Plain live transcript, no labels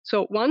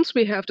So once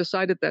we have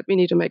decided that we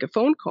need to make a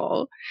phone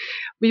call,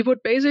 we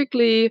would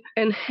basically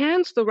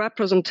enhance the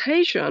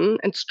representation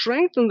and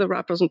strengthen the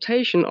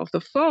representation of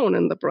the phone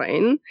in the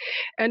brain,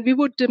 and we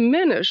would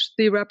diminish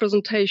the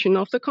representation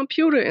of the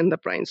computer in the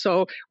brain.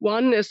 So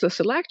one is the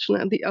selection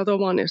and the other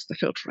one is the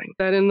filtering.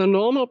 That in the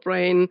normal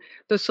brain,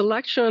 the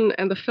selection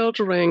and the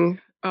filtering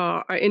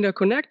are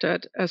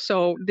interconnected.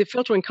 So the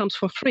filtering comes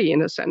for free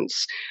in a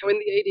sense. In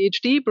the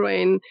ADHD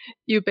brain,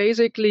 you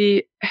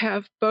basically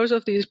have both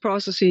of these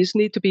processes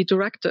need to be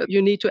directed. You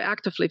need to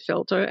actively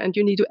filter and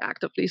you need to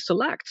actively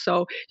select.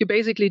 So you're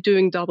basically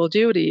doing double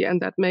duty,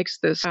 and that makes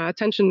this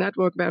attention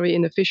network very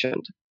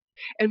inefficient.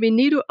 And we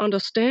need to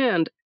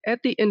understand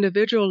at the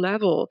individual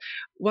level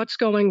what's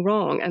going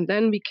wrong. And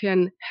then we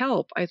can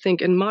help, I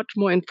think, in much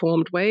more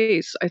informed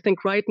ways. I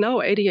think right now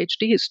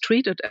ADHD is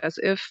treated as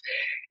if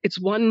it's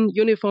one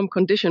uniform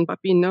condition, but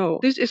we know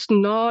this is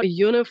not a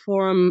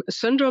uniform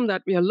syndrome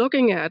that we are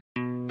looking at.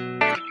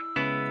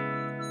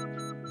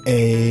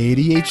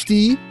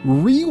 ADHD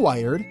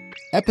Rewired,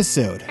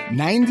 episode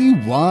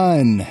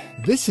 91.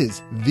 This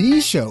is the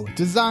show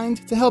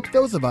designed to help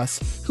those of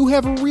us who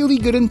have really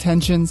good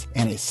intentions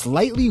and a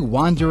slightly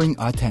wandering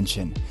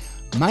attention.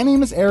 My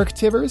name is Eric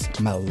Tivers.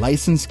 I'm a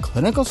licensed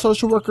clinical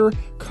social worker,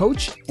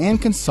 coach,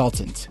 and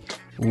consultant.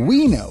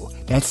 We know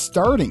that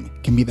starting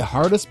can be the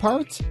hardest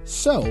part,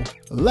 so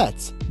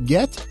let's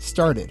get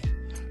started.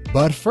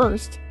 But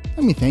first,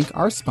 let me thank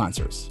our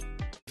sponsors.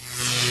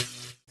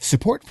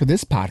 Support for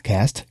this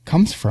podcast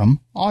comes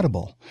from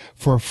Audible.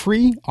 For a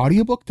free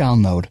audiobook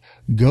download,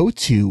 go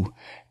to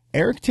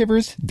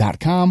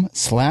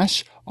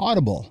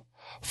erictivers.com/audible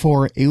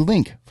for a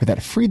link for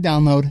that free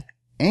download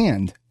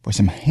and for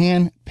some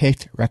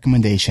hand-picked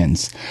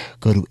recommendations.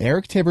 Go to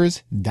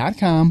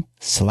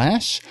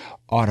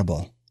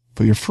erictivers.com/audible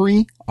for your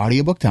free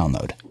audiobook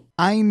download.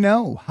 I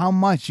know how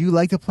much you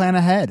like to plan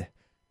ahead.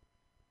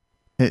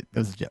 It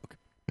was a joke.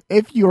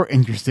 If you're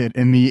interested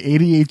in the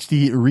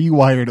ADHD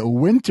Rewired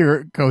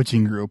Winter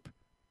Coaching Group,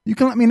 you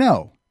can let me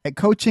know at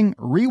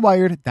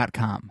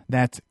coachingrewired.com.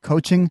 That's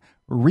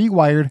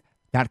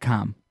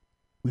coachingrewired.com.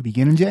 We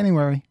begin in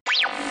January.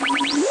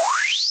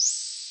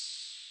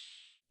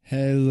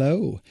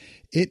 Hello.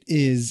 It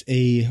is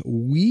a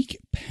week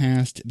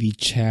past the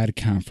CHAD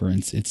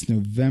conference. It's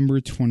November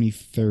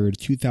 23rd,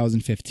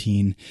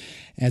 2015,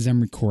 as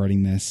I'm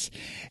recording this.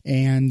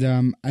 And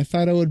I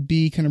thought I would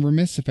be kind of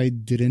remiss if I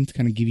didn't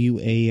kind of give you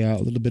a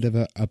little bit of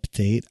an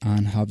update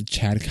on how the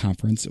CHAD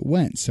conference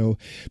went. So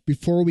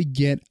before we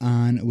get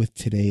on with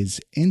today's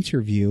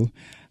interview,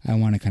 I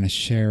want to kind of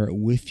share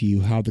with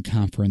you how the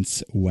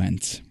conference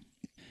went.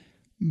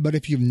 But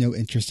if you have no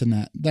interest in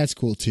that, that's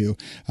cool too.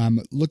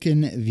 Look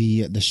in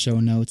the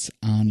show notes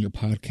on your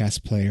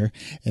podcast player,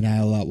 and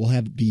we'll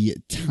have the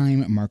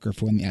time marker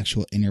for when the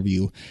actual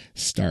interview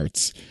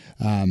starts.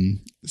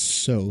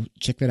 So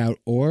check that out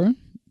or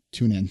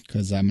tune in,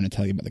 because I'm going to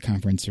tell you about the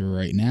conference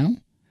right now.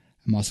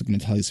 I'm also going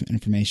to tell you some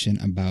information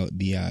about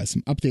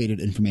some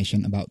updated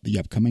information about the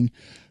upcoming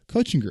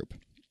coaching group.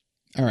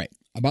 All right,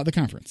 about the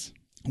conference.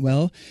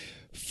 Well,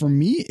 for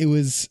me, it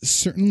was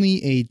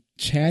certainly a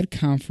CHAD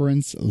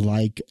conference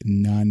like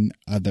none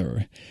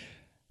other.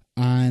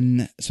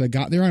 So I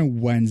got there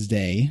on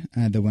Wednesday,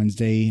 the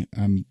Wednesday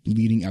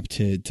leading up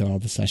to all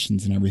the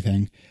sessions and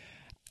everything.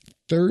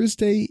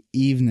 Thursday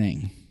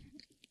evening,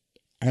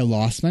 I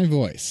lost my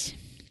voice,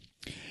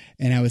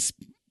 and I was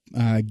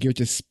geared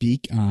to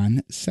speak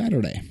on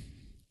Saturday.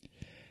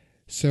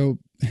 So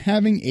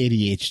having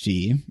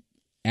ADHD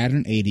at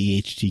an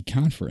ADHD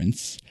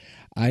conference,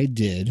 I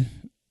did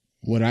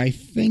what I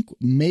think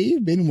may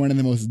have been one of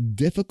the most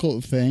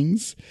difficult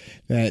things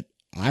that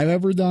I've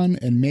ever done,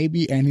 and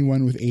maybe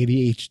anyone with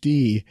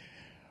ADHD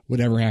would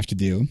ever have to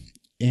do.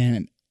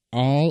 And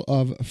all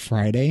of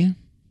Friday,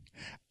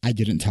 I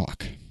didn't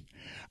talk.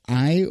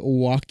 I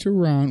walked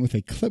around with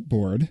a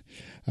clipboard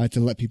to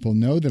let people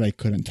know that I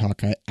couldn't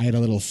talk. I had a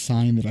little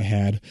sign that I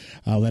had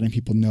letting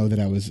people know that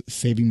I was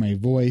saving my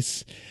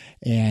voice.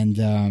 And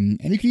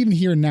you can even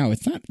hear now,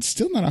 it's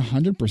still not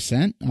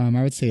 100%.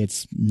 I would say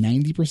it's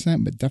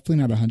 90%, but definitely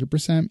not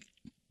 100%.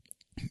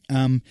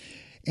 And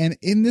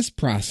in this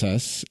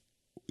process,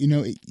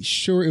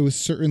 sure, it was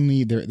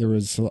certainly, there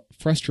was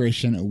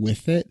frustration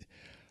with it,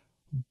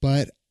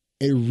 but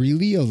it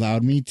really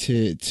allowed me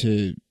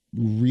to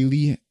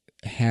really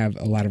have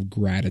a lot of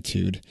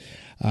gratitude.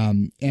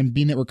 And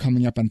being that we're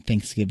coming up on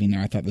Thanksgiving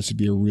now, I thought this would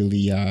be a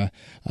really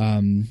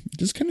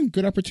just kind of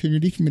good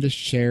opportunity for me to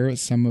share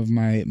some of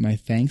my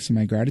thanks and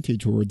my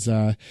gratitude towards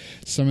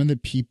some of the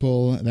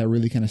people that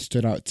really kind of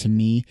stood out to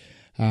me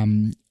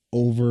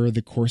over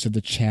the course of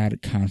the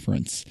CHAD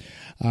conference.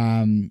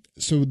 On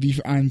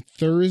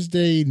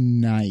Thursday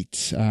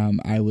night,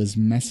 I was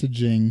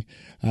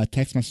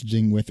text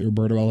messaging with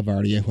Roberto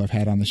Olivardia, who I've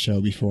had on the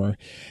show before,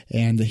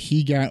 and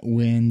he got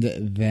wind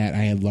that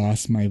I had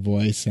lost my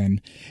voice,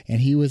 and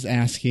he was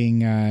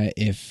asking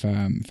if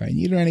I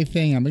needed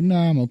anything. I'm like, no,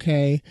 I'm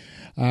okay.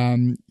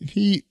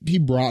 He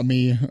brought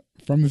me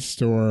from the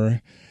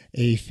store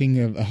a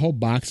whole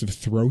box of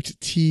throat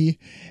tea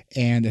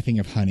and a thing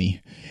of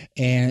honey.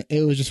 And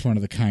it was just one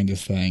of the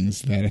kindest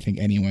things that I think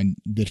anyone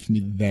did for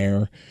me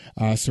there.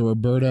 So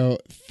Roberto,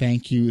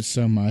 thank you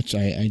so much.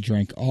 I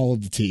drank all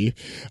of the tea.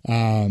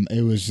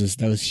 That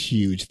was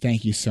huge.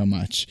 Thank you so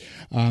much.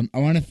 I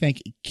want to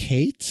thank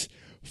Kate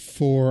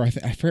for, I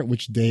forget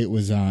which day it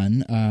was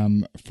on,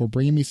 for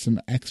bringing me some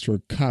extra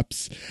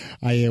cups.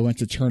 I went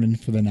to turn in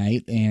for the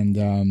night,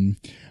 and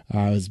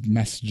I was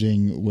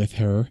messaging with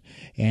her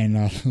and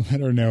let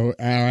her know.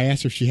 I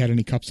asked her if she had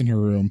any cups in her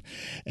room,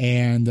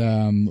 and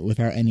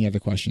without any other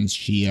questions,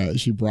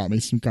 she brought me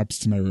some cups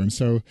to my room.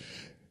 So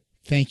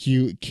thank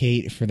you,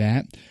 Kate, for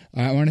that.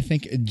 I want to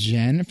thank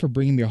Jen for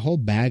bringing me a whole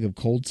bag of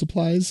cold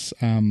supplies,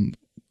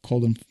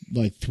 cold and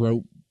like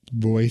throat,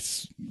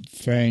 voice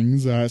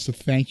things. So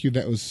thank you.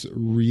 That was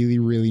really,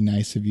 really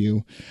nice of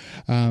you.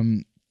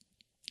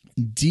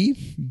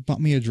 Dee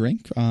bought me a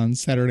drink on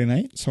Saturday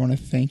night, so I want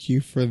to thank you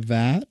for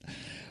that.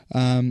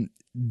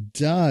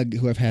 Doug,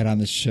 who I've had on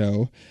the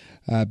show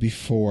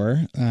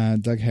before,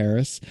 Doug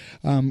Harris.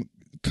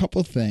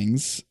 Couple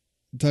things.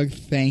 Doug,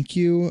 thank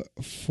you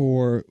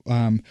for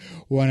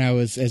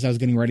as I was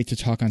getting ready to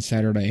talk on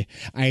Saturday,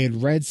 I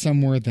had read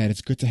somewhere that it's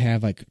good to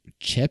have like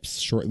chips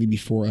shortly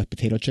before,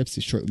 potato chips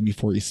shortly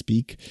before you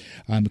speak,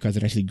 because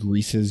it actually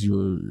greases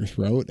your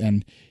throat.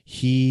 And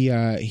he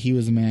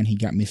was the man. He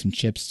got me some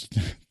chips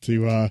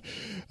to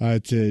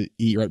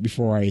eat right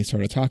before I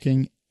started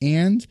talking.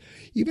 And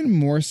even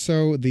more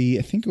so,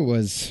 I think it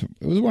was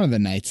one of the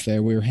nights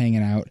there we were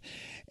hanging out.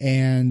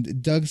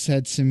 And Doug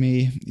said to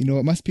me,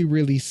 it must be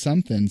really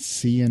something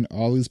seeing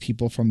all these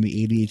people from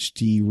the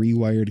ADHD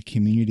rewired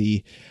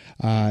community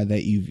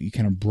that you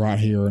kind of brought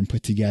here and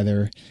put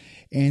together.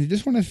 And I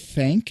just want to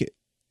thank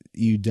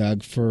you,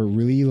 Doug, for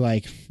really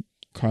like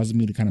causing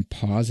me to kind of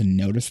pause and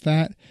notice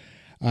that,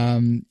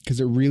 because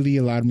it really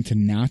allowed me to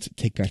not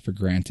take that for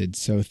granted.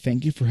 So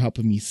thank you for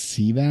helping me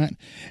see that.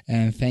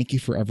 And thank you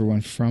for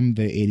everyone from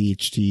the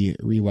ADHD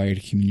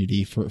rewired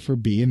community for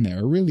being there.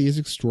 It really is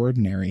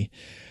extraordinary.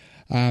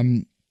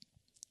 A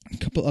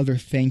couple other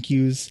thank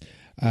yous.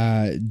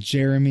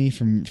 Jeremy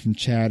from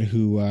Chad,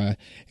 who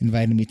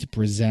invited me to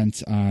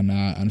present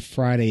on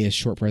Friday, a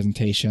short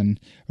presentation.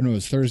 Or no, it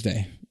was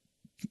Thursday.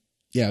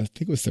 Yeah, I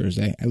think it was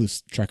Thursday. I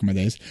lose track of my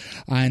days.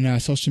 On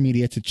social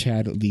media to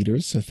Chad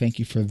leaders. So thank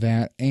you for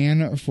that,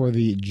 and for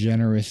the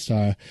generous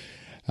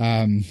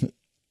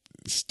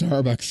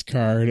Starbucks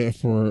card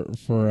for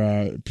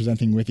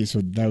presenting with you. So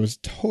that was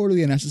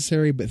totally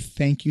unnecessary, but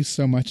thank you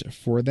so much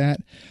for that.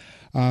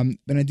 And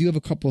I do have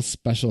a couple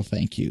special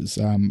thank yous.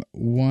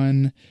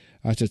 One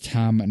to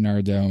Tom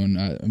Nardone.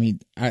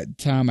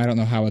 Tom, I don't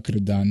know how I could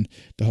have done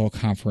the whole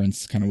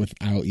conference kind of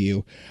without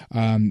you.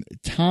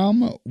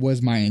 Tom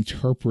was my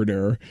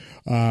interpreter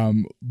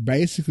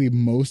basically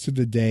most of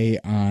the day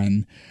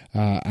on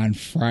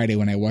Friday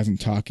when I wasn't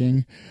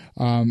talking.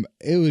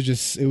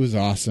 It was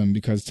awesome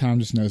because Tom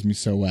just knows me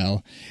so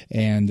well.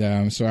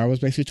 And so I was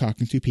basically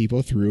talking to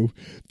people through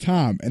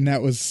Tom, and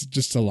that was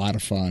just a lot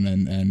of fun.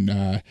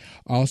 And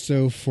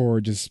also for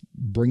just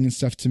bringing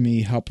stuff to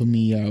me, helping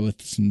me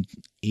with some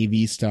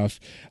AV stuff,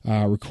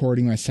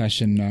 recording my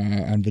session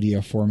on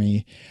video for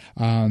me.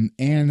 And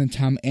then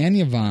Tom and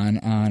Yvonne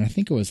on, I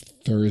think it was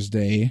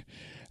Thursday,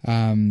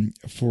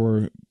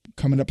 for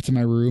coming up to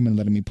my room and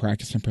letting me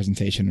practice my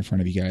presentation in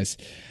front of you guys.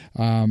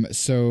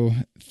 So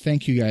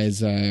thank you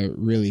guys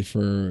really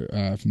for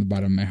from the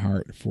bottom of my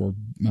heart for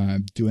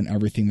doing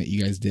everything that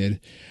you guys did,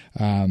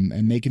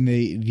 and making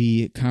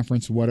the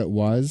conference what it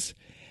was.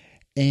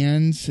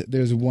 And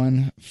there's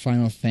one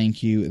final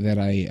thank you that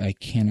I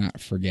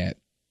cannot forget,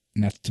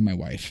 and that's to my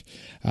wife,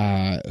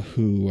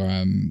 who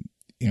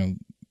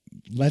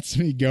lets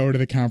me go to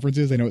the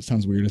conferences. I know it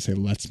sounds weird to say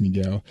lets me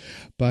go,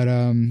 but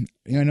I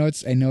know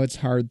it's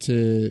hard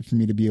for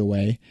me to be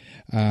away,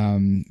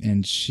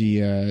 and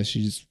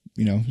she's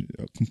a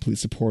complete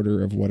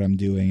supporter of what I'm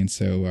doing, and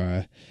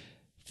so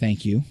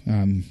thank you.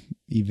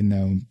 Even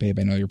though, babe,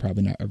 I know you're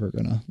probably not ever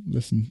gonna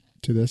listen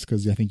to this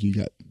because I think you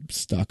got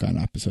stuck on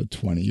episode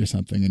 20 or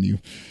something,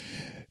 and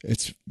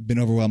it's been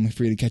overwhelming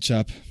for you to catch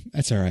up.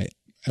 That's all right.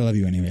 I love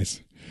you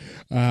anyways.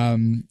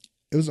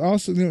 It was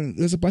also,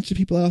 there's a bunch of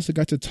people I also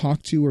got to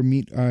talk to or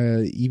meet,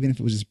 even if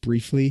it was just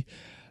briefly.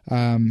 So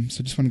I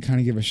just want to kind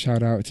of give a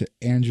shout out to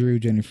Andrew,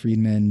 Jenny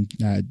Friedman,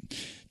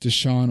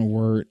 Deshaun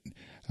Wirt,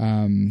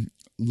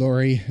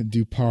 Lori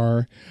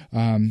Dupar.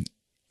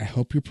 I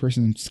hope your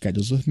person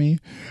schedules with me.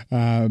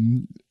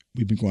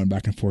 We've been going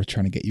back and forth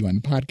trying to get you on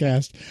the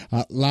podcast.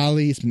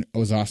 Lolly, it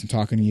was awesome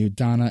talking to you.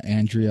 Donna,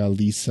 Andrea,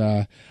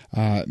 Lisa,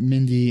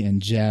 Mindy,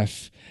 and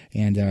Jeff,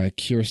 and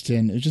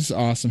Kirsten. It was just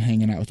awesome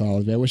hanging out with all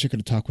of you. I wish I could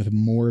have talked with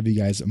more of you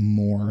guys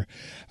more.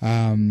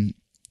 And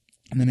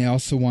then I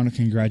also want to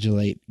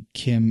congratulate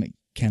Kim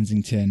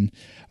Kensington,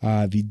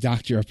 the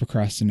doctor of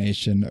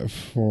procrastination,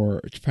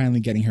 for finally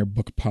getting her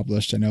book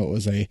published. I know it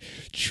was a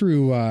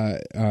true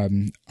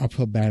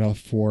uphill battle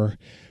for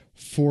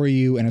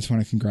you, and I just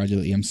want to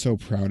congratulate you. I'm so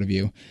proud of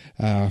you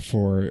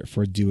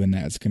for doing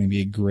that. It's going to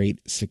be a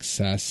great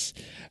success.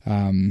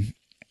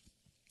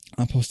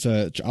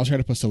 I'll try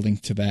to post a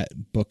link to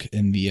that book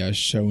in the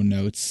show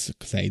notes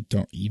because I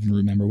don't even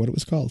remember what it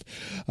was called.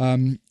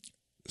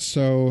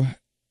 So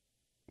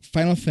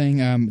final thing,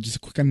 just a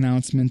quick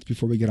announcement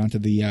before we get on to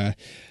the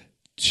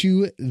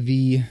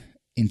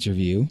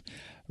interview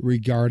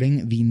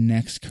regarding the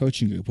next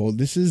coaching group. Well,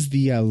 this is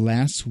the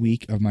last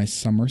week of my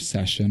summer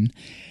session.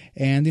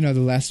 And, the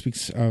last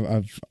weeks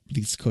of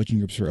these coaching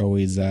groups are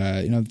always,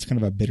 it's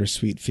kind of a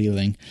bittersweet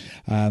feeling.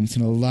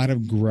 Seeing a lot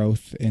of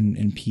growth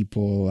in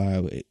people.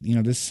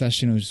 This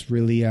session was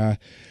really, it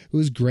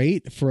was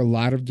great for a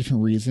lot of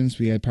different reasons.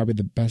 We had probably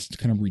the best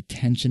kind of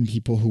retention,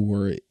 people who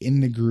were in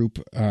the group,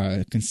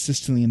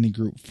 consistently in the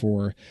group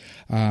for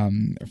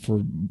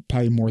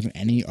probably more than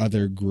any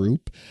other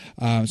group.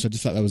 So I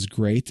just thought that was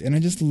great. And I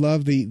just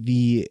love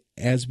the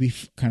as we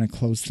kind of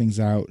close things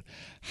out,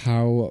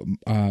 how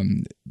a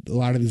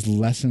lot of these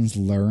lessons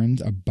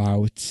learned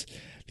about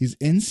these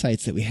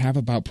insights that we have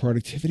about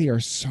productivity are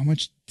so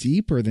much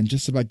deeper than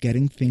just about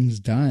getting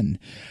things done.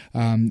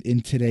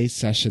 In today's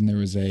session, there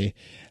was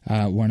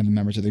one of the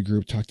members of the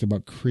group talked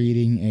about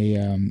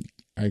creating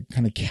a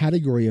kind of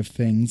category of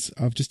things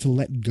of just to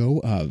let go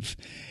of.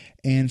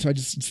 And so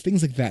it's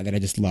things like that I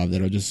just love,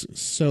 that are just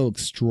so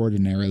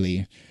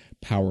extraordinarily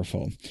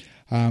powerful.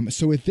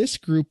 So with this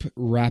group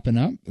wrapping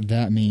up,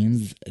 that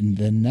means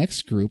the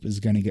next group is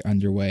going to get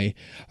underway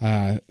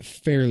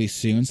fairly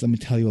soon. So let me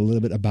tell you a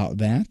little bit about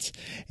that,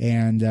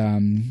 and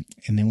then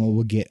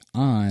we'll get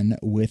on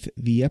with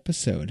the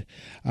episode.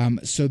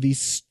 So the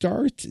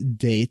start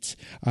date,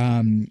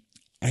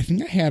 I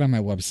think I had on my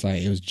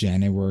website, it was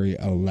January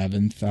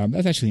 11th.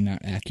 That's actually not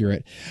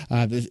accurate.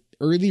 The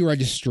early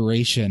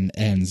registration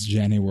ends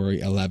January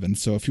 11th.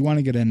 So if you want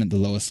to get in at the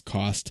lowest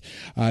cost,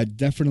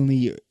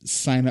 definitely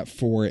sign up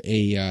for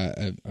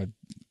a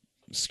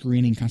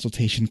screening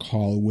consultation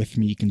call with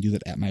me. You can do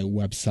that at my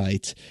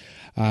website.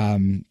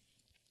 And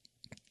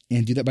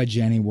do that by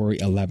January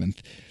 11th.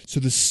 So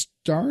the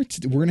start,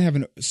 we're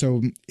going to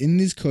so in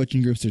these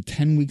coaching groups, they're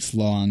 10 weeks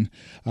long.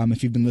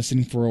 If you've been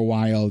listening for a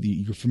while,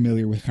 you're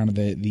familiar with kind of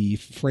the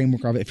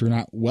framework of it. If you're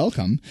not,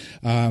 welcome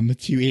to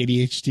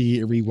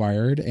ADHD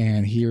Rewired.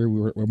 And here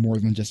we're more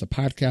than just a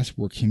podcast,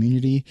 we're a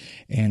community,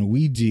 and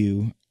we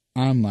do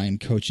online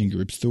coaching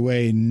groups the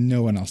way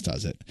no one else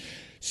does it.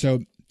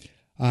 So,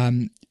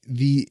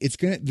 there's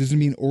gonna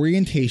be an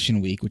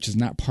orientation week, which is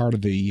not part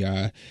of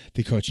the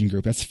coaching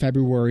group. That's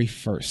February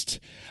 1st.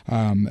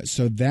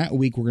 So that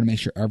week we're gonna make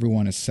sure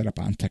everyone is set up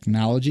on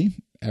technology,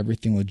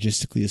 everything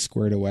logistically is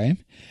squared away,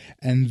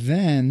 and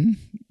then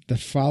the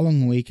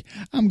following week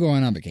I'm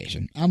going on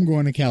vacation. I'm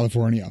going to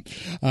California.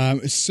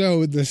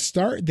 So the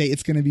start date,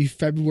 it's gonna be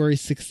February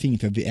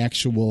 16th of the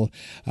actual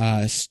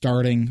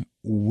starting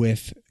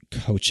with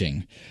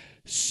coaching.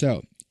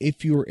 So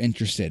if you're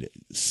interested,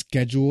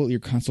 schedule your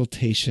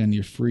consultation,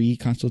 your free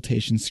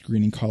consultation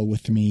screening call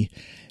with me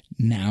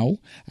now.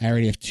 I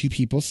already have 2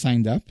 people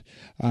signed up,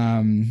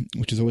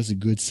 which is always a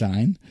good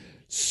sign.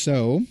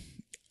 So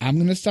I'm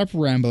going to stop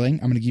rambling.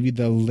 I'm going to give you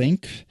the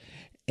link,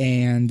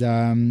 and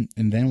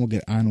then we'll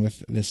get on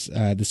with this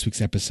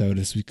week's episode,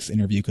 this week's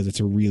interview, because it's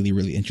a really,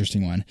 really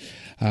interesting one.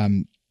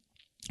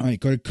 All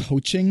right, go to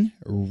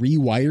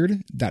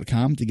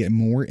coachingrewired.com to get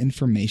more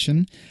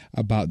information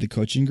about the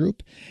coaching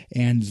group,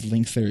 and there's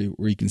links there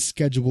where you can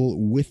schedule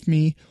with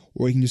me,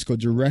 or you can just go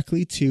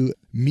directly to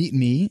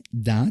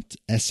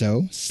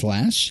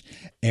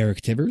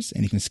meetme.so/Eric Tivers,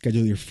 and you can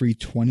schedule your free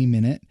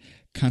 20-minute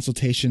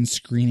consultation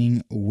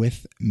screening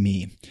with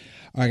me.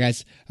 All right,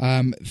 guys,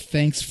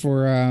 thanks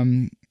for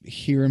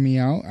hearing me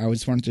out. I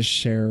just wanted to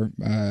share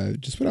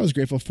just what I was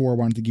grateful for. I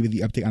wanted to give you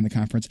the update on the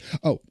conference.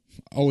 Oh,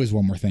 always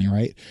one more thing,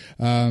 right?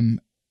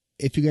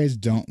 If you guys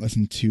don't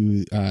listen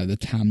to the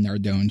Tom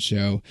Nardone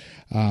show,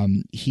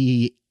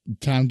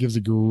 Tom gives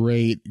a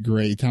great,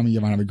 Tom and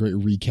Yvonne have a great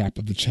recap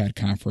of the CHAD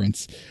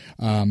conference,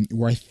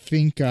 where I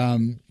think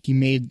he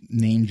made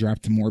name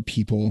drop to more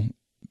people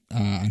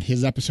on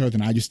his episode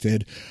than I just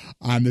did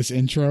on this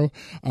intro.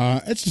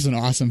 It's just an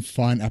awesome,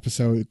 fun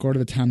episode. Go to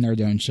the Tom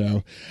Nardone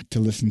show to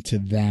listen to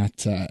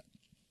that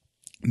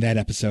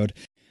episode.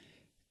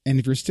 And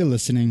if you're still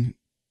listening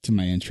to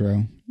my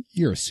intro,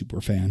 you're a super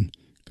fan.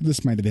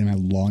 This might have been my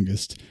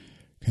longest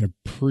kind of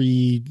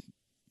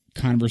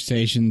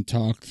pre-conversation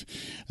talk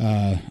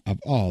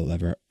of all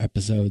of our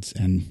episodes,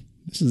 and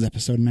this is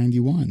episode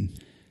 91.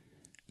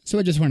 So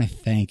I just want to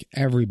thank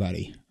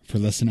everybody for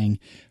listening,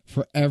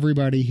 for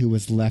everybody who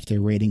has left a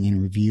rating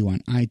and review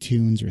on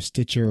iTunes or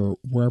Stitcher or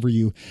wherever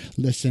you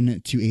listen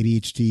to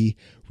ADHD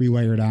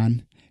Rewired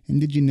on.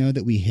 And did you know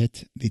that we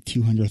hit the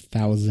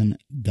 200,000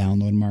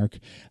 download mark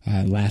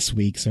last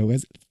week? So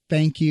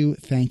thank you.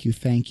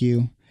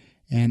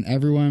 And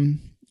everyone,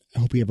 I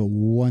hope you have a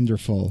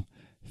wonderful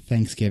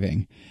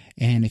Thanksgiving.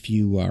 And if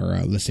you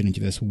are listening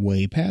to this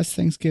way past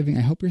Thanksgiving,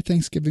 I hope your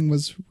Thanksgiving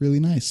was really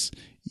nice,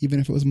 even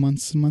if it was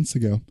months and months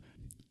ago.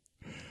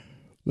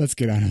 Let's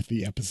get on with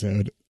the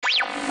episode.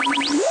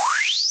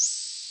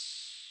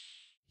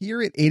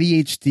 Here at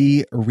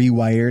ADHD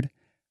Rewired,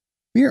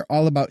 we are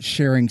all about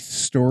sharing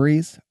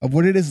stories of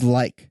what it is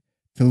like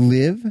to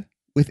live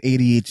with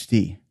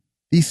ADHD.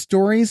 The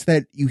stories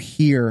that you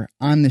hear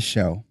on the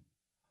show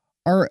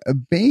are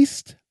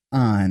based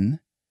on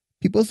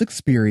people's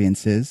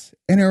experiences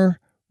and are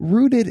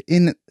rooted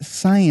in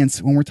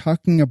science when we're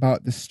talking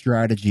about the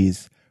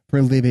strategies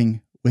for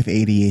living with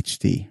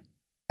ADHD.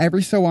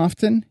 Every so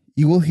often,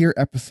 you will hear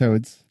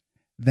episodes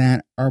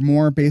that are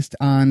more based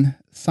on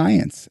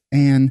science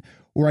and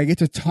where I get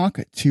to talk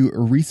to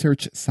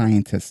research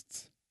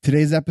scientists.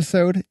 Today's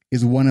episode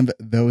is one of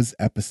those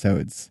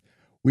episodes.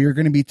 We are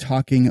going to be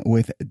talking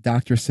with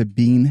Dr.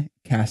 Sabine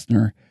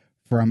Kastner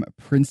from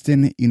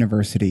Princeton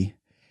University.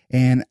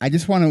 And I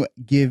just want to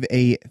give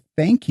a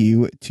thank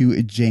you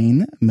to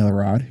Jane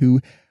Milrod,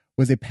 who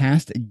was a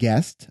past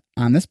guest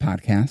on this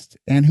podcast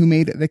and who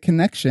made the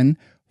connection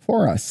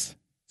for us.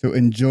 So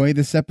enjoy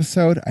this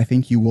episode. I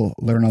think you will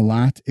learn a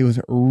lot. It was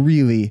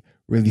really,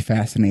 really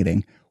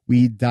fascinating.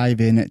 We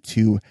dive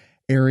into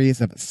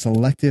areas of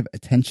selective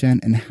attention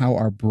and how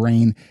our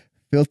brain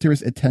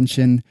filters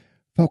attention,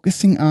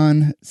 focusing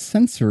on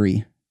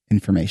sensory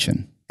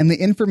information. And the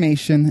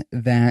information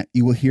that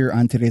you will hear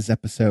on today's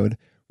episode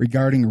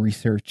regarding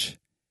research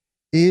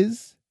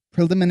is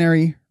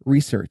preliminary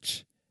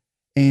research.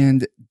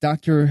 And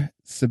Dr.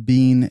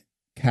 Sabine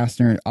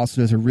Kastner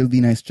also does a really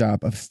nice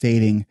job of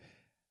stating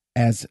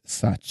as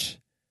such,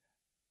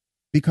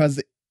 because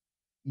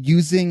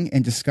using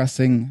and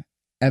discussing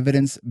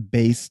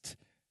evidence-based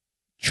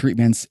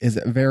treatments is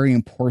very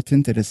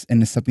important. It is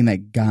something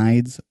that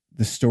guides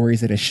the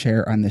stories that I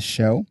share on this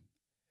show.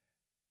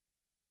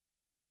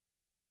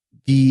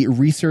 The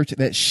research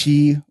that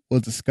she will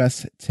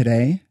discuss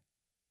today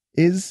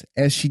is,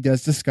 as she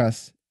does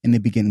discuss, in the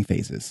beginning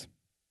phases.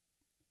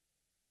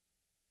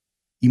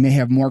 You may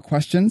have more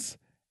questions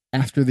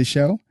after the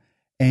show,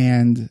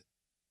 and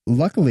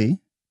luckily,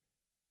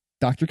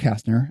 Dr.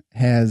 Kastner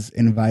has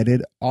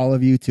invited all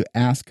of you to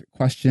ask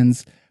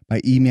questions by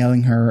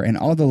emailing her, and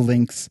all the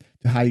links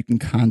to how you can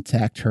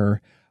contact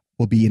her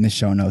will be in the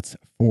show notes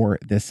for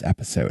this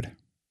episode.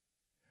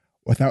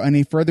 Without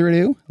any further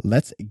ado,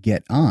 let's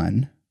get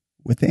on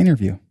with the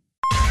interview.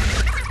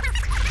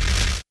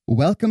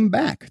 Welcome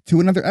back to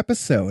another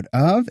episode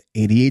of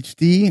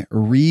ADHD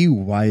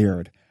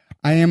Rewired.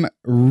 I am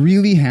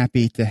really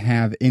happy to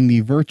have in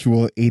the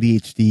virtual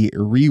ADHD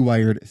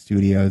Rewired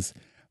studios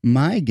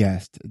my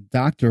guest,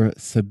 Dr.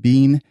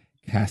 Sabine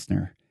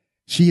Kastner.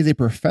 She is a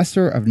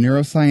professor of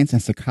neuroscience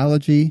and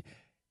psychology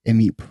in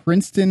the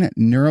Princeton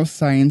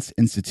Neuroscience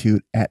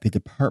Institute at the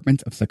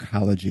Department of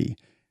Psychology,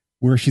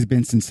 where she's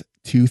been since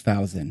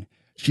 2000.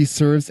 She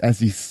serves as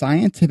the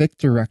scientific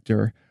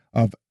director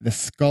of the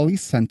Scully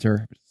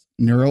Center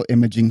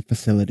Neuroimaging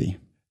Facility.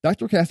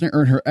 Dr. Kastner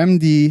earned her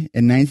MD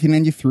in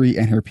 1993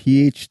 and her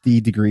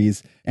PhD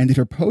degrees and did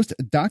her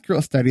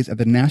postdoctoral studies at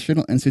the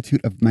National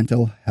Institute of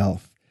Mental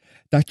Health.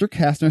 Dr.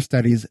 Kastner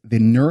studies the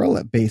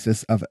neural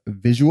basis of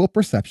visual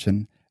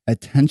perception,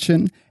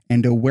 attention,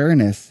 and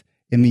awareness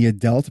in the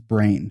adult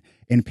brain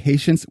in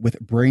patients with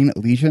brain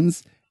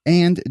lesions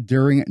and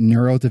during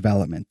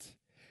neurodevelopment.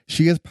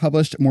 She has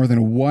published more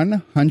than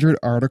 100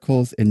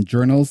 articles in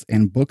journals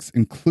and books,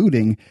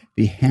 including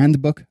the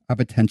Handbook of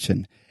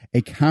Attention,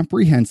 a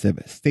comprehensive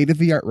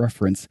state-of-the-art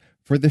reference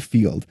for the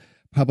field,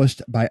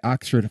 published by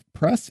Oxford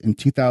Press in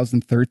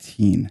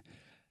 2013.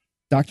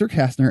 Dr.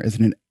 Kastner is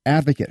an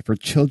advocate for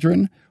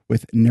children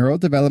with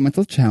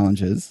neurodevelopmental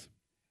challenges.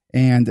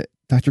 And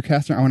Dr.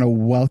 Kastner, I want to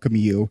welcome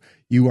you.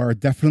 You are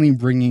definitely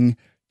bringing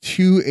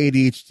to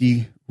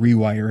ADHD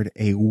Rewired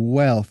a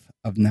wealth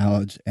of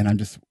knowledge, and I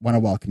just want to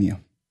welcome you.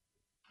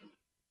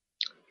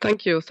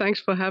 Thank you. Thanks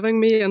for having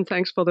me, and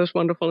thanks for this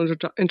wonderful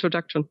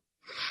introduction.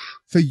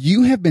 So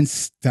you have been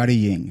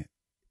studying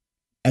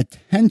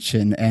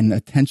attention and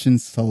attention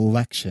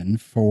selection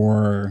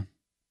for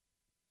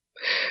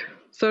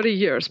 30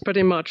 years,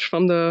 pretty much,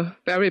 from the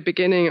very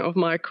beginning of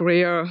my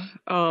career.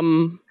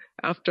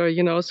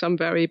 After, some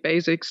very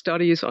basic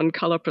studies on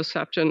color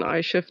perception,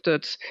 I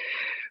shifted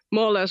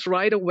more or less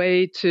right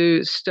away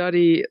to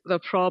study the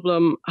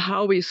problem,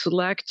 how we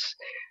select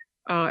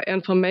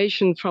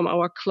information from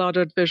our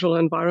cluttered visual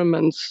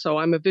environments. So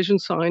I'm a vision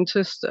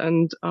scientist,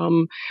 and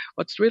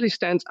what really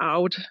stands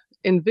out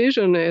in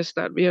vision is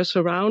that we are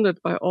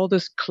surrounded by all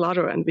this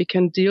clutter, and we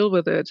can deal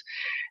with it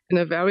in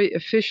a very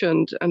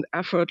efficient and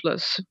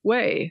effortless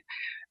way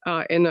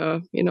in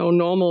a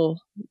normal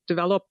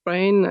developed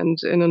brain and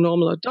in a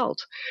normal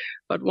adult.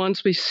 But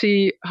once we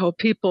see how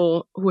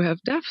people who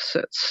have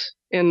deficits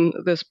in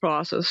this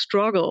process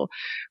struggle,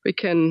 we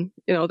can,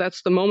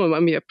 that's the moment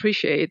when we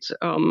appreciate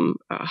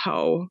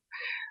how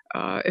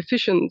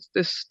efficient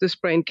this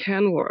brain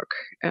can work.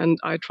 And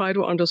I try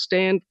to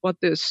understand what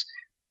this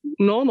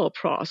normal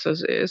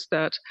process is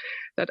that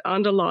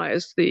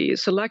underlies the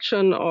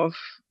selection of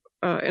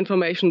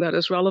information that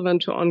is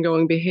relevant to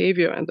ongoing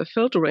behavior and the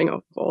filtering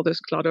of all this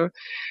clutter,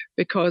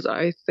 because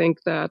I think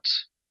that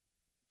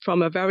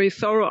from a very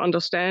thorough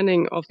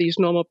understanding of these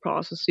normal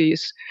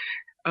processes,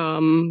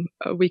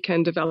 we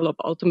can develop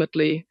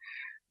ultimately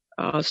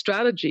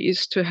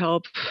strategies to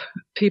help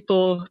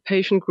people,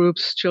 patient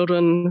groups,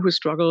 children who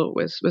struggle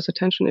with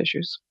attention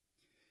issues.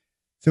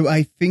 So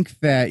I think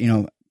that,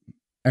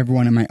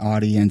 everyone in my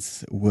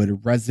audience would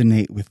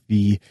resonate with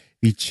the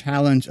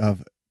challenge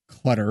of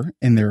clutter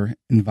in their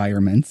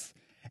environments,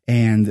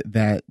 and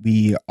that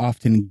we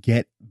often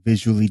get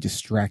visually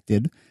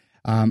distracted.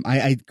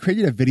 I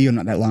created a video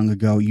not that long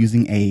ago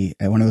using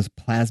one of those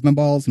plasma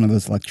balls, one of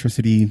those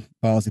electricity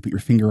balls. You put your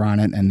finger on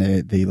it, and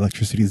the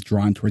electricity is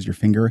drawn towards your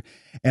finger,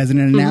 as an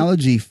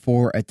analogy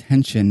for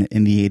attention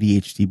in the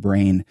ADHD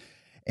brain.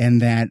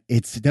 And that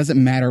it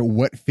doesn't matter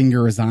what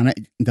finger is on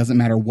it. It doesn't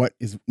matter what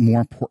is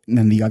more important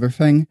than the other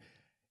thing.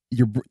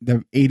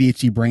 The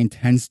ADHD brain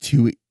tends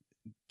to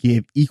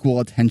give equal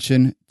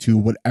attention to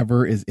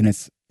whatever is in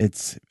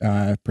its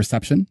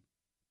perception.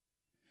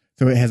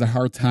 So it has a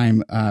hard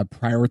time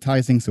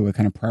prioritizing. So it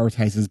kind of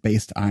prioritizes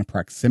based on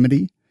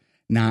proximity,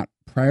 not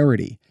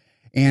priority.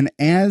 And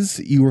as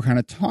you were kind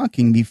of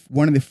talking,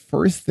 one of the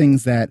first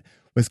things that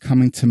was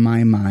coming to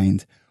my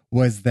mind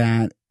was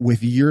that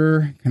with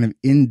your kind of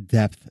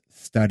in-depth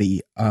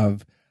study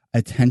of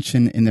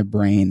attention in the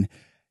brain,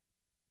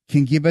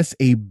 can give us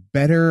a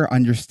better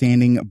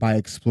understanding by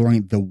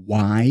exploring the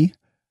why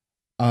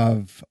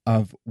of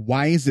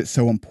why is it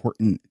so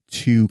important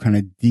to kind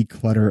of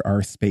declutter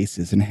our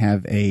spaces and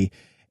have a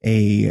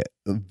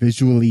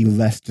visually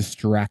less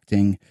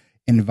distracting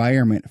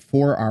environment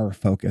for our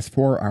focus,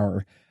 for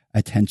our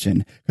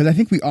attention. Because I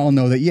think we all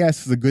know that, yes,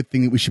 it's a good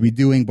thing that we should be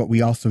doing, but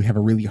we also have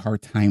a really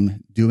hard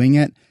time doing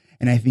it.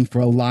 And I think for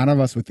a lot of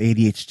us with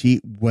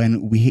ADHD,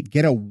 when we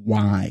get a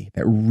why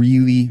that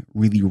really,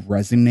 really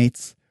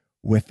resonates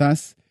with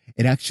us,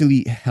 it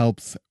actually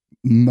helps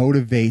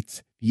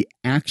motivate the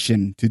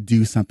action to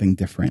do something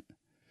different.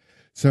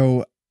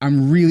 So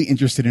I'm really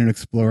interested in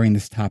exploring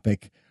this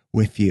topic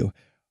with you.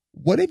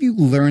 What have you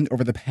learned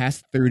over the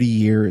past 30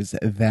 years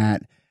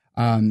that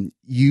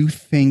you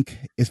think,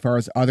 as far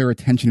as other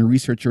attention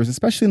researchers,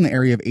 especially in the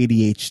area of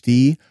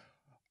ADHD,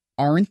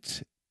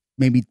 aren't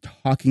maybe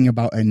talking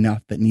about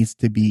enough, that needs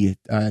to be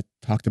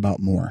talked about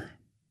more?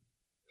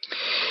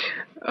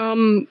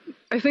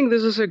 I think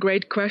this is a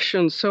great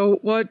question. So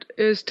what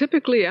is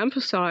typically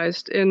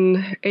emphasized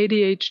in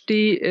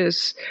ADHD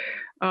is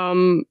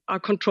our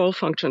control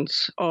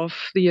functions of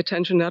the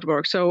attention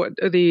network. So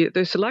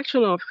the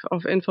selection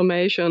of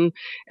information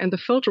and the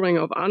filtering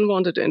of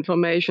unwanted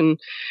information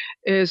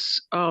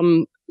is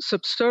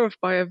subserved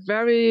by a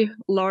very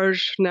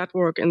large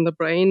network in the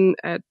brain,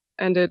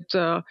 and it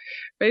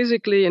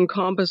basically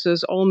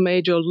encompasses all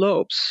major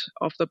lobes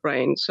of the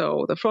brain.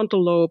 So the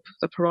frontal lobe,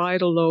 the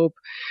parietal lobe.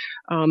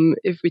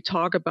 If we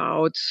talk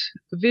about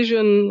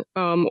vision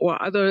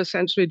or other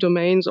sensory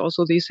domains,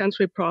 also the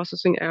sensory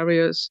processing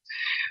areas.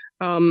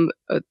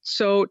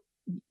 So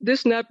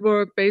this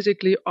network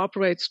basically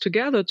operates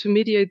together to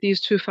mediate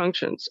these two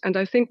functions. And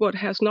I think what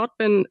has not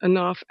been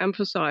enough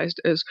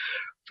emphasized is,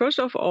 first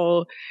of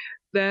all,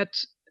 that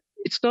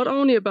it's not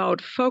only about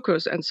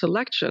focus and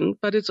selection,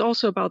 but it's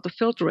also about the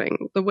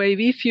filtering. The way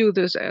we view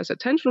this as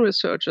attention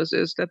researchers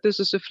is that this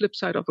is the flip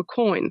side of a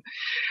coin.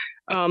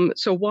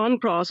 So one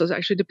process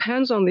actually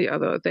depends on the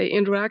other. They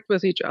interact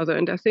with each other.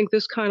 And I think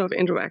this kind of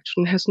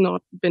interaction has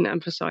not been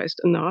emphasized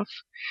enough.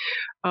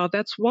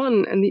 That's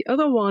one. And the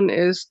other one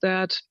is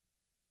that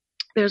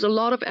there's a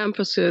lot of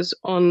emphasis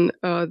on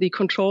the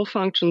control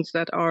functions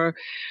that are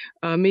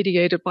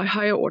mediated by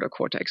higher order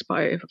cortex,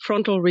 by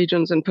frontal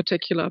regions in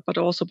particular, but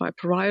also by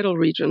parietal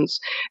regions,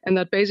 and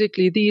that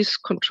basically these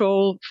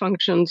control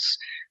functions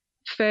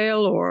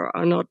fail or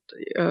are not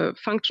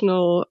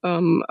functional,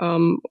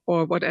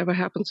 or whatever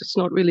happens. It's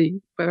not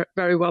really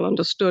very well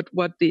understood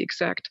what the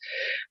exact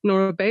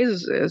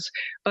neurobasis is.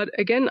 But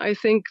again, I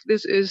think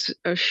this is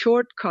a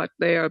shortcut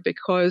there,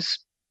 because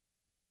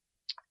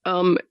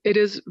it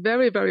is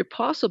very, very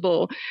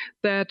possible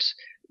that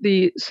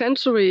the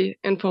sensory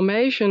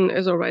information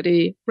is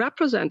already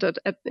represented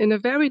in a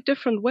very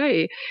different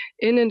way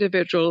in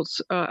individuals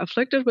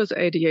afflicted with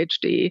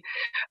ADHD.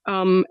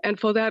 And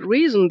for that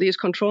reason, these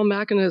control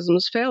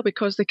mechanisms fail,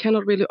 because they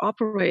cannot really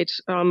operate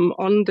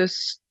on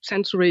this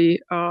sensory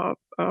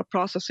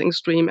processing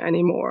stream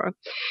anymore.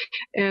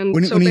 And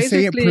when you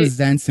say it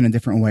presents in a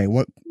different way,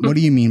 what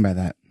do you mean by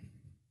that?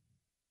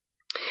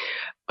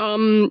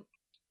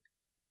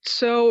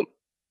 So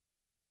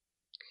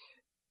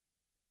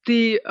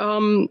the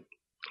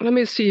let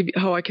me see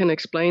how I can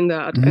explain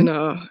that in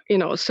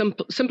a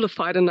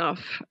simplified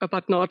enough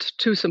but not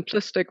too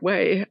simplistic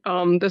way.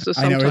 This is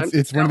sometimes, I know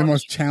it's one of the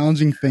most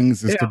challenging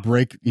things is to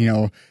break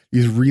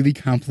these really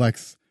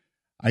complex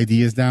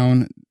ideas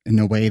down in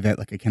a way that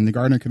like a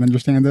kindergartner can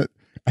understand it.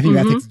 I think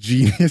that takes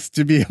genius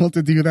to be able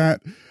to do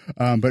that,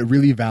 but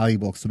really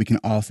valuable, so we can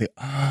all say,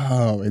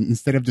 oh, and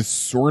instead of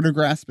just sort of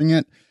grasping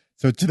it.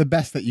 So to the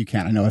best that you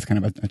can. I know that's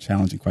kind of a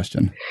challenging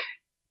question.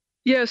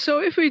 Yeah, so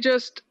if we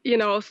just,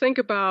 think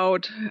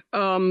about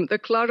the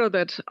clutter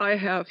that I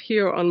have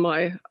here on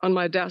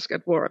my desk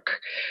at work.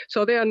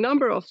 So there are a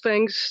number of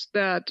things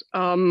that,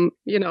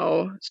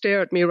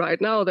 stare at me right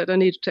now that I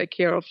need to take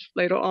care of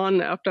later on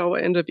after our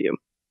interview.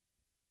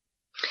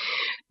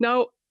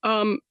 Now,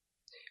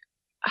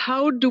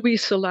 how do we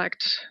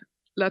select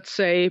let's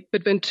say,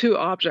 between two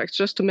objects,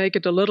 just to make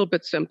it a little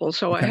bit simple.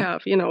 So I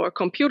have, a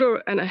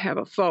computer and I have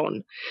a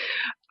phone.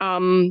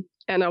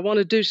 And I want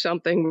to do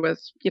something with,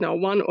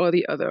 one or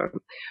the other.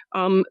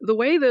 The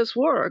way this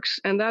works,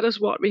 and that is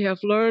what we have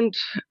learned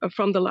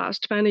from the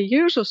last 20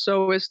 years or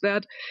so, is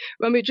that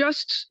when we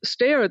just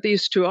stare at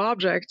these two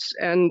objects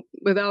and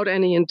without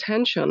any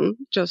intention,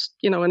 just,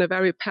 in a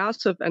very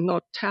passive and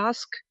not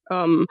task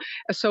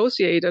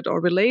associated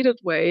or related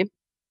way,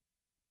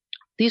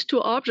 these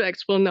two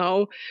objects will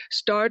now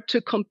start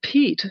to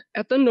compete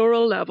at the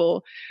neural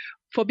level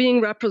for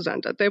being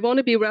represented. They want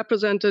to be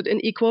represented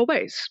in equal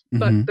ways. Mm-hmm.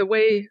 But the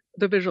way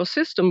the visual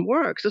system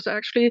works is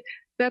actually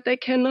that they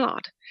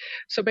cannot.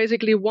 So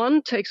basically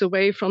one takes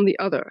away from the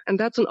other, and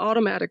that's an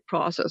automatic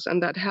process,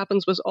 and that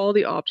happens with all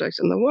the objects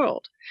in the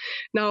world.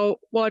 Now,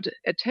 what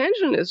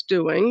attention is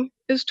doing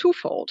is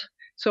twofold.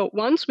 So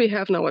once we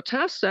have now a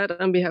task set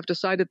and we have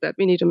decided that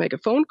we need to make a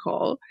phone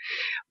call,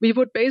 we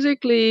would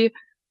basically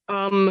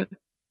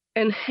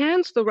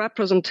enhance the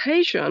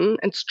representation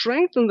and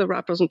strengthen the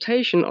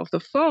representation of the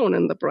phone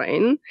in the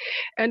brain,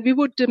 and we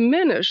would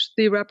diminish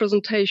the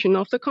representation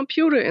of the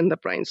computer in the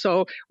brain.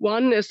 So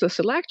one is the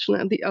selection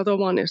and the other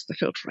one is the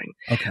filtering.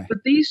 Okay. But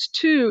these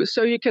two,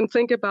 so you can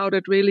think about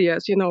it really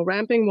as,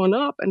 ramping one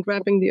up and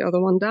ramping the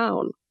other one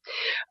down.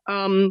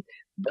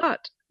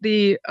 But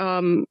the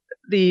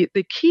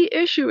key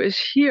issue is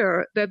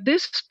here that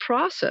this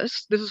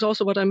process, this is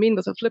also what I mean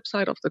with the flip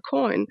side of the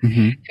coin,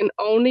 mm-hmm. can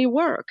only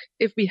work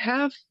if we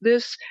have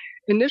this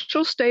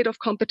initial state of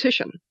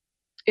competition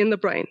in the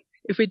brain.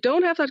 If we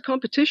don't have that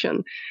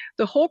competition,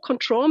 the whole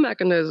control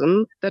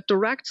mechanism that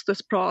directs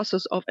this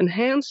process of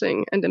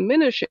enhancing and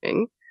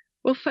diminishing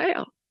will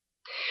fail.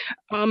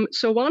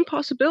 So one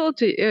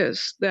possibility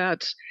is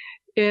that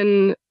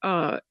in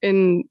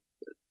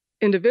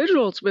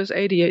individuals with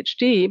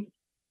ADHD,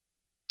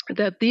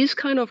 that these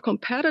kind of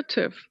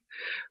competitive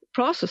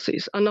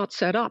processes are not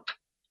set up.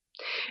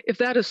 If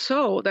that is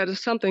so, that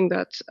is something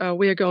that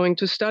we are going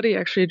to study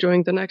actually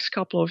during the next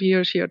couple of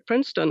years here at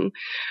Princeton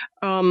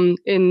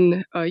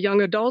in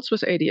young adults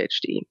with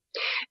ADHD.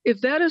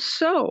 If that is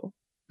so,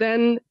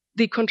 then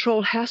the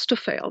control has to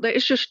fail. There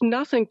is just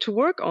nothing to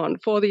work on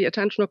for the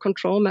attentional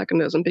control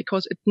mechanism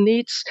because it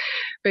needs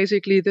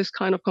basically this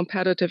kind of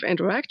competitive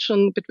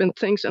interaction between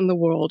things in the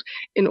world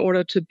in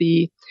order to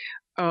be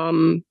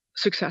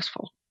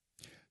successful.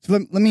 So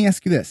let me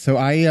ask you this. So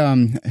I,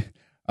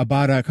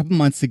 about a couple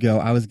months ago,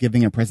 I was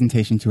giving a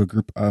presentation to a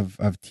group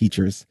of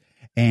teachers,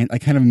 and I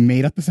kind of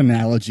made up this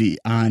analogy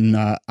on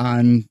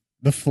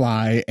the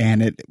fly,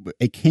 and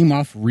it came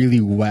off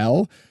really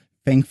well,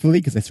 thankfully,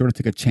 because I sort of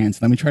took a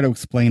chance. Let me try to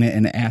explain it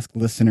and ask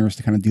listeners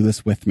to kind of do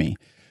this with me.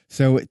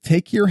 So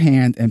take your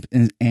hand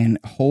and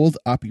hold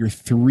up your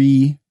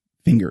three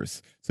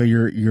fingers. So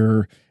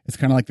your it's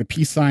kind of like the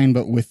peace sign,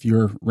 but with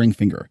your ring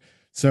finger.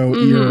 So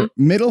mm-hmm. your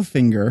middle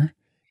finger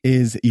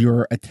is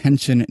your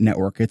attention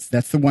network.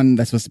 That's the one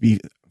that's supposed to be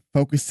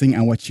focusing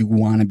on what you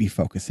want to be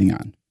focusing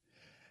on.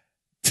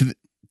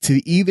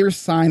 To either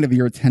side of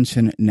your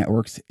attention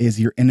networks is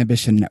your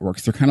inhibition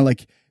networks. They're kind of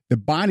like the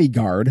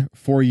bodyguard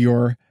for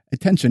your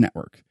attention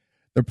network.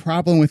 The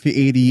problem with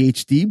the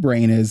ADHD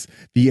brain is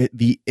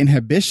the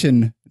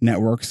inhibition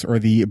networks or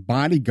the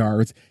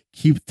bodyguards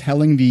keep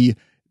telling the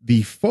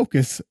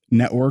focus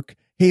network,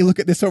 hey, look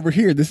at this over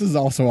here. This is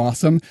also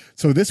awesome.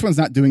 So this one's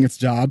not doing its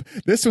job.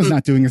 This one's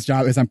not doing its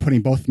job as I'm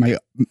putting both my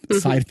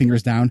side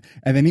fingers down.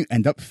 And then you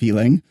end up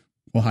feeling,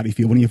 well, how do you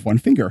feel when you have one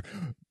finger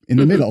in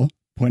the middle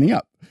pointing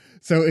up?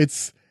 So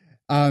it's,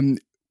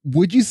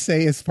 would you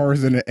say as far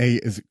as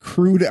as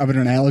crude of an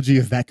analogy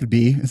as that could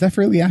be, is that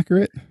fairly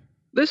accurate?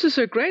 This is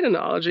a great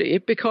analogy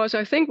because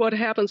I think what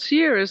happens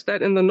here is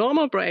that in the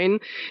normal brain,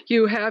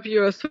 you have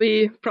your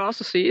three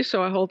processes.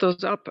 So I hold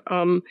those up.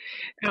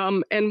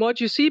 And what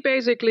you see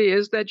basically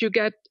is that you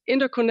get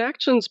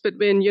interconnections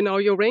between,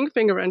 your ring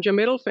finger and your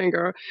middle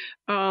finger,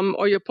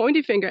 or your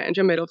pointy finger and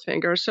your middle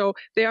finger. So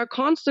there are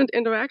constant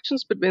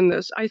interactions between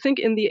this. I think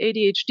in the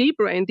ADHD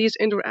brain, these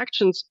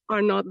interactions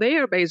are not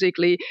there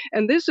basically.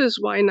 And this is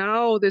why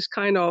now this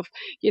kind of,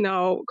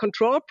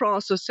 control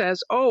process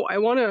says, oh, I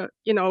want to,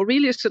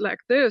 really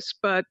select this,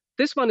 but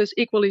this one is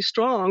equally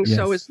strong, yes.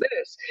 So is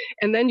this.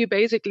 And then you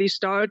basically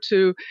start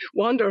to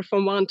wander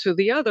from one to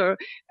the other,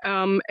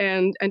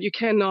 and you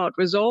cannot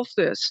resolve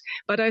this.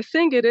 But I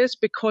think it is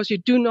because you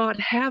do not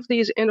have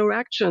these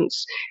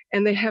interactions,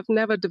 and they have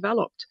never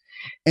developed.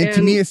 And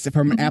to me, it's,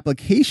 from an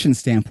application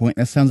standpoint,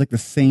 that sounds like the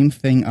same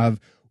thing of,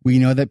 we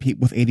know that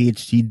people with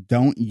ADHD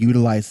don't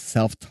utilize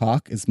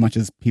self-talk as much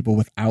as people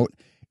without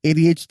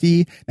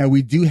ADHD. Now,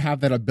 we do have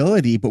that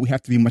ability, but we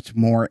have to be much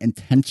more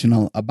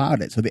intentional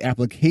about it. So the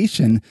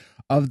application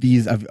of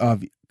these, of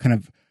kind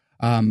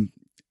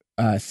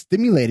of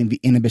stimulating the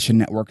inhibition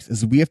networks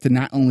is we have to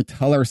not only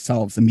tell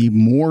ourselves and be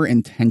more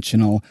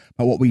intentional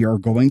about what we are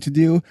going to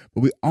do,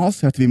 but we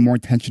also have to be more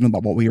intentional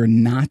about what we are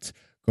not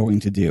going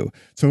to do.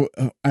 So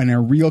on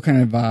a real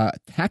kind of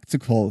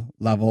tactical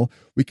level,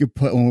 we could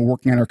put, when we're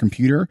working on our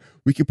computer,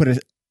 we could put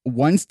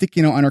one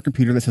sticky note on our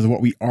computer that says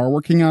what we are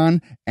working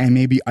on, and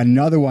maybe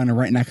another one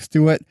right next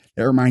to it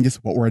that reminds us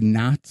what we're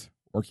not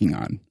working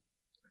on.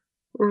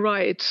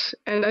 Right.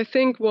 And I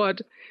think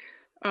what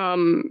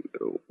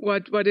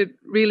it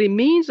really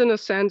means in a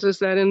sense is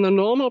that in the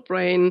normal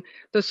brain,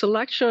 the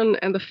selection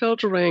and the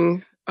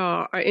filtering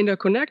are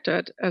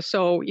interconnected.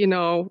 So,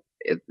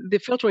 the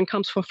filtering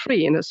comes for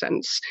free in a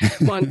sense.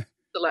 One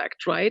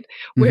select, right?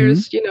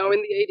 Whereas, in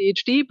the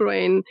ADHD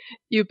brain,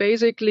 you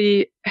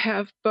basically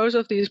have both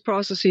of these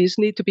processes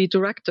need to be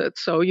directed.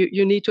 So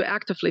you need to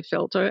actively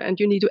filter and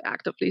you need to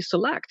actively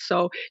select.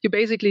 So you're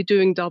basically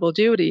doing double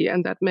duty,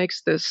 and that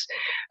makes this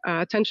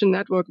attention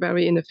network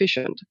very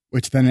inefficient.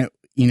 Which then,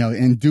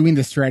 in doing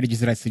the strategies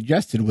that I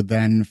suggested would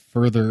then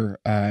further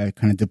kind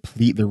of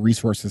deplete the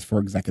resources for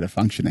executive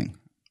functioning.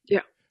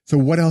 Yeah. So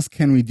what else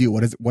can we do?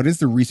 What is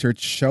the research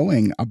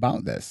showing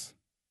about this?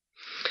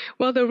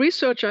 Well, the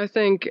research, I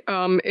think,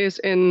 is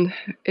in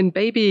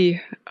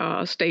baby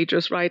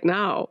stages right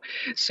now.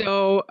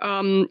 So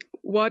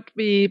what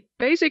we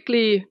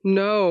basically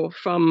know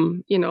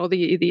from, the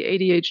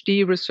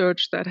ADHD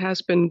research that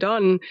has been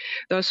done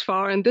thus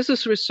far, and this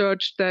is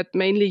research that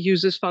mainly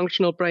uses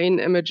functional brain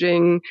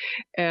imaging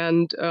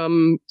and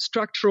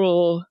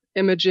structural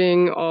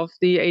imaging of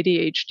the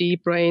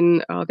ADHD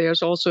brain.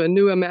 There's also a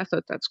newer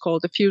method that's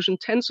called the fusion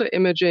tensor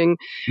imaging,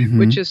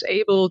 which is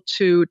able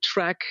to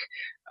track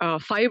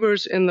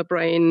fibers in the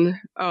brain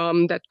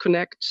that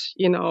connect,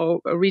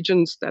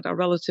 regions that are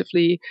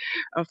relatively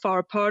far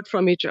apart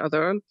from each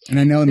other. And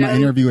I know in my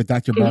interview with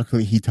Dr.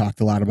 Barkley, he talked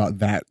a lot about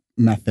that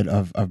method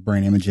of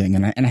brain imaging,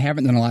 and I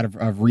haven't done a lot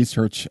of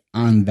research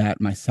on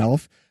that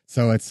myself.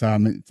 So it's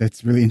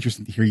really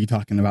interesting to hear you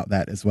talking about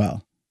that as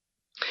well.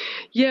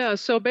 Yeah,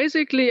 so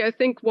basically, I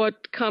think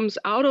what comes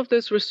out of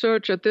this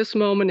research at this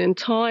moment in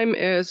time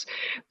is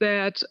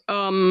that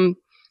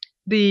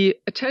the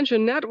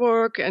attention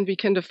network, and we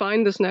can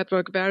define this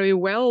network very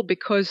well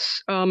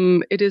because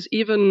it is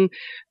even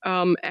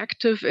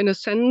active in a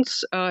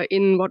sense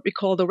in what we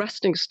call the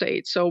resting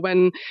state. So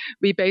when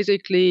we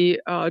basically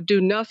do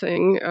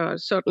nothing,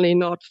 certainly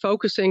not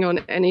focusing on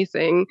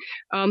anything,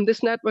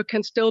 this network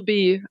can still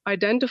be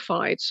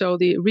identified. So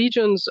the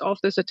regions of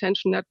this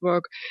attention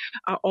network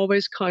are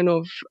always kind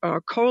of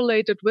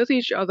correlated with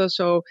each other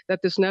so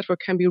that this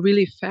network can be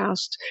really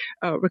fast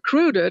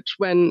recruited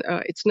when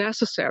it's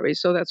necessary.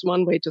 So that's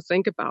one way to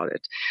think about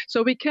it.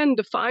 So we can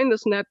define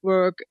this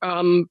network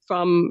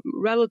from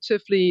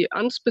relatively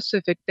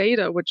unspecific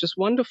data, which is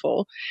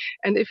wonderful.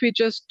 And if we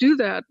just do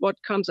that, what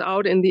comes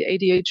out in the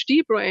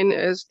ADHD brain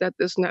is that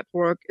this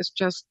network is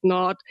just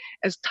not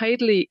as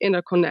tightly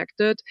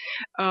interconnected.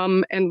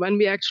 And when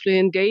we actually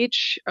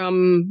engage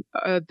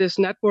this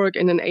network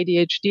in an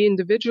ADHD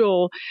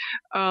individual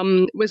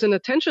with an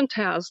attention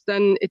task,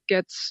 then it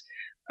gets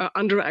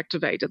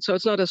underactivated. So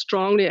it's not as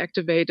strongly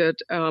activated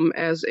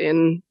as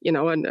in, a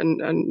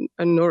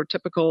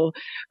neurotypical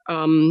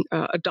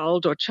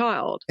adult or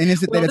child. And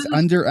is it that it's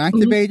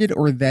underactivated,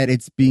 or that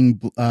it's being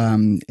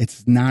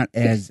it's not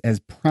as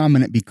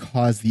prominent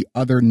because the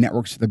other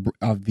networks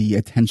of the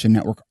attention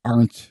network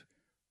aren't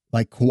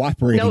like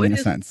cooperating in a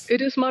sense?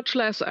 It is much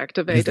less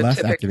activated less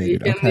typically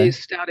activated. in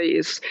these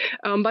studies.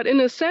 But in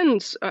a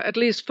sense, at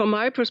least from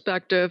my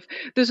perspective,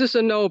 this is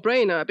a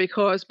no-brainer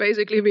because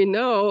basically we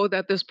know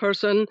that this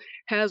person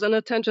has an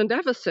attention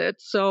deficit.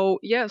 So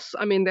yes,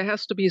 I mean, there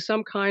has to be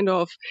some kind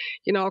of,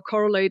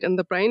 correlate in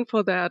the brain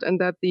for that, and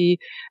that the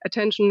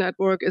attention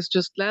network is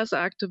just less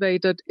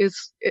activated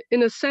is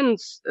in a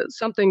sense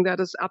something that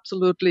is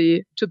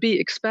absolutely to be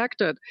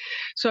expected.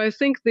 So I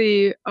think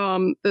the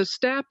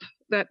step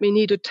that we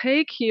need to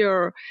take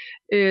here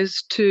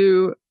is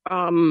to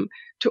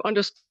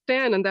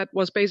understand, and that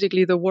was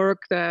basically the work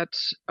that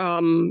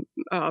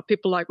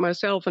people like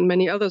myself and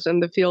many others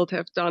in the field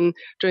have done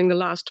during the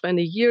last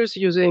 20 years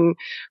using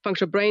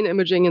functional brain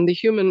imaging in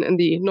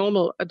the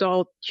normal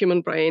adult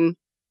human brain,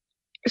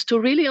 is to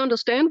really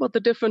understand what the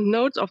different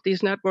nodes of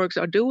these networks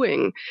are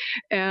doing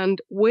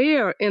and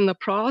where in the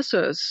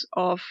process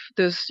of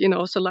this,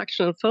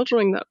 selection and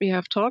filtering that we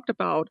have talked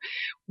about,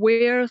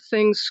 where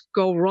things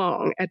go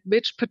wrong, at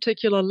which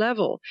particular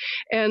level.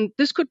 And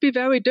this could be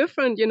very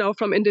different,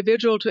 from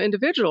individual to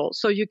individual.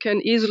 So you can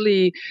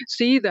easily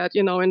see that,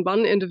 in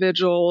one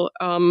individual,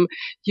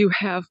 you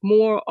have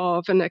more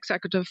of an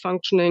executive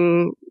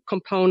functioning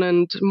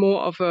component,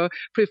 more of a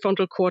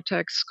prefrontal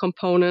cortex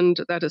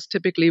component. That is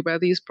typically where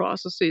these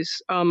processes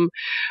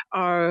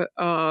are,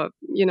 or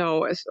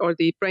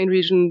the brain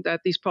region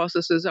that these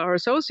processes are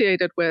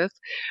associated with.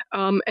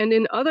 And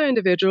in other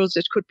individuals,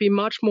 it could be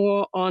much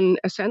more on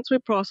a sensory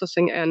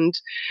processing end.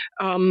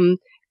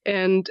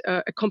 And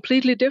a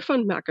completely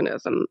different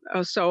mechanism.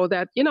 So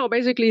that,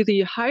 basically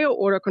the higher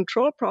order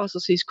control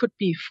processes could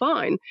be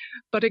fine,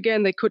 but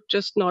again, they could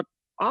just not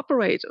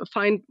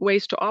find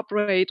ways to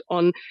operate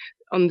on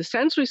the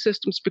sensory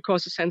systems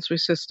because the sensory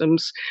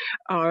systems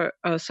are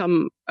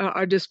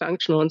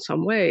dysfunctional in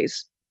some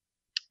ways.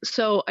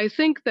 So I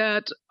think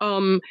that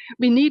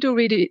we need to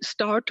really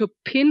start to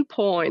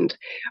pinpoint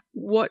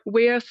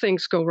where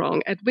things go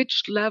wrong, at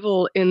which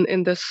level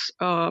in this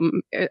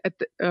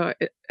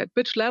at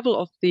which level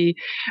of the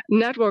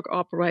network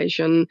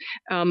operation.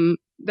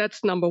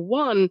 That's number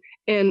one.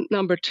 And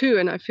number two,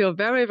 and I feel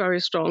very, very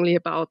strongly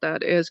about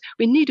that, is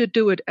we need to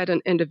do it at an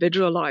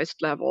individualized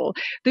level.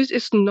 This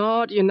is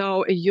not,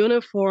 a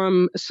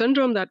uniform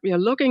syndrome that we are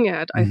looking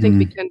at. I think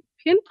we can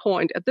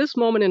pinpoint at this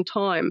moment in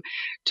time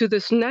to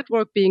this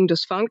network being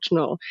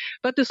dysfunctional.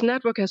 But this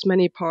network has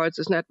many parts.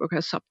 This network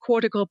has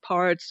subcortical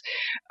parts.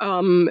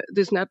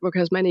 This network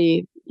has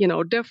many,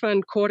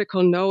 different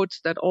cortical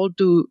nodes that all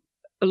do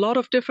a lot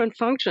of different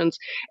functions.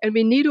 And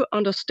we need to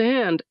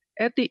understand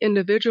at the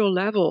individual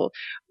level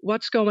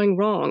what's going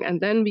wrong.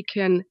 And then we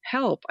can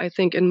help, I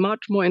think, in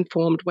much more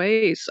informed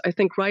ways. I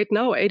think right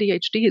now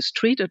ADHD is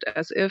treated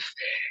as if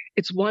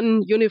it's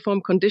one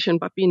uniform condition,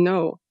 but we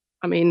know.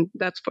 I mean,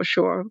 that's for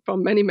sure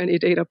from many, many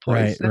data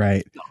points.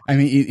 Right. I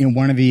mean,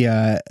 one of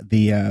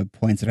the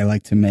points that I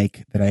like to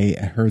make that I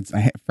heard,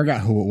 I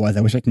forgot who it was.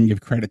 I wish I can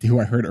give credit to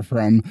who I heard it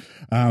from.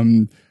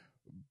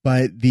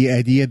 But the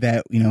idea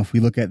that, if we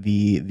look at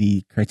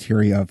the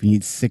criteria of you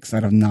need 6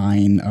 out of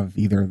 9 of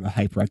either the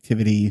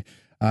hyperactivity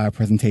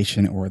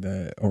presentation or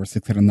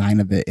 6 out of 9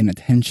 of the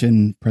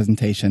inattention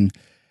presentation,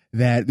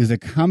 that there's a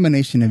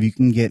combination of, you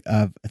can get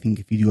I think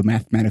if you do a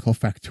mathematical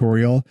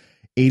factorial,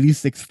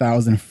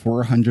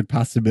 86,400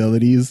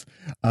 possibilities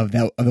of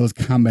those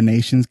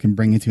combinations can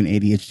bring you to an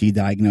ADHD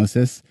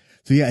diagnosis.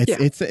 So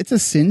it's a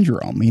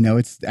syndrome.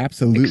 It's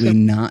absolutely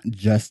not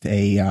just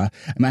I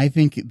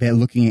think that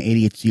looking at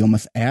ADHD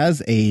almost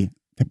as a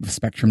type of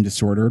spectrum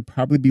disorder would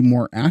probably be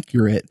more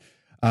accurate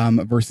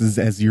versus,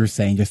 as you're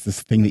saying, just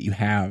this thing that you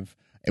have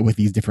with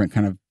these different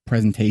kind of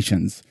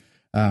presentations.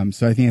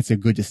 So I think that's a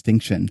good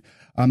distinction.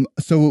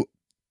 So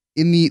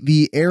in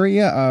the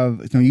area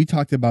of, you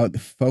talked about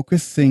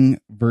focusing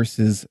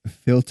versus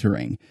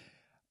filtering.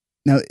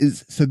 Now,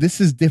 so this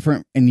is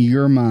different in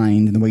your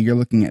mind and the way you're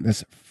looking at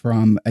this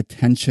from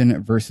attention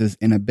versus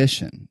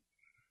inhibition?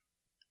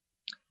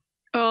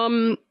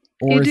 Or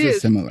is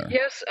it similar?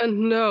 Yes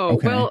and no.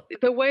 Okay. Well,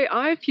 the way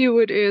I view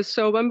it is,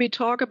 so when we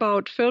talk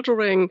about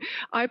filtering,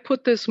 I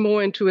put this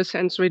more into a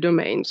sensory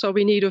domain. So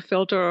we need to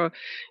filter,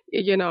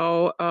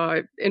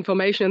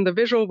 information in the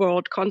visual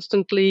world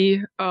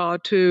constantly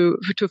to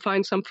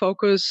find some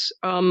focus.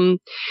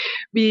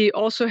 We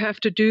also have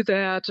to do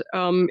that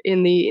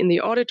in the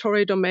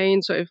auditory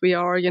domain. So if we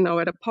are,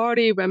 at a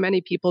party where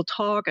many people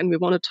talk and we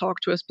want to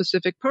talk to a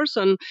specific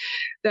person,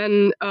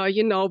 then,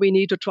 we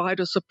need to try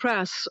to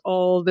suppress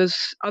all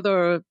this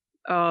other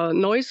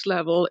noise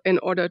level in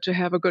order to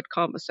have a good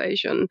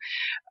conversation.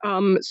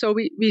 So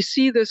we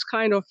see this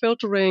kind of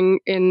filtering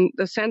in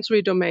the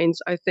sensory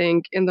domains, I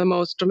think, in the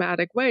most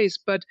dramatic ways.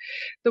 But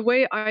the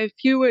way I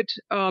view it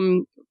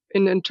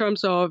in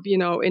terms of,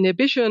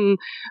 inhibition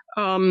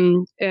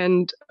and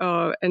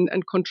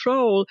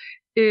control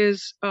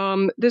is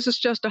this is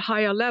just a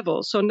higher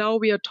level. So now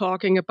we are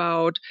talking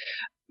about,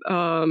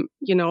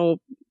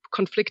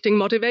 conflicting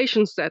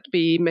motivations that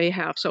we may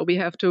have. So we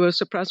have to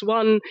suppress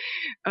one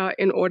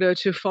in order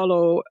to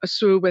follow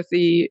through with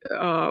the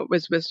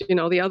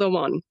the other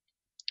one,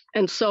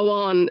 and so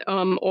on.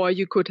 Or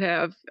you could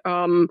have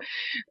 3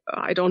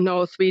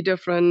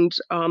 different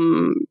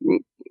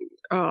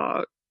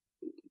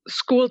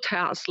school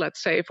tasks,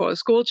 let's say, for a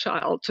school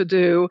child to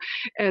do,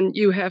 and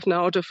you have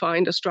now to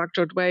find a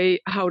structured way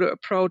how to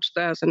approach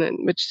this and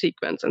in which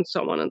sequence and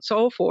so on and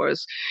so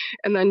forth.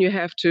 And then you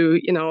have to,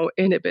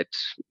 inhibit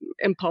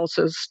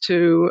impulses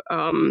to,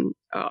 to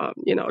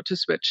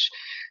switch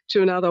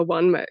to another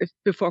one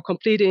before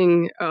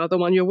completing the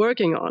one you're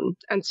working on,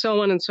 and so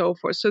on and so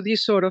forth. So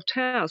these sort of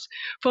tasks,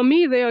 for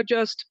me, they are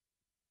just,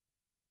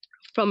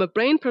 from a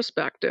brain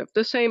perspective,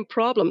 the same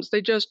problems.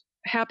 They just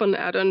happen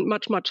at a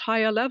much, much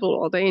higher level,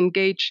 or they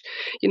engage,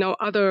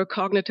 other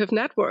cognitive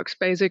networks,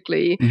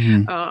 basically,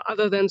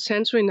 other than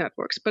sensory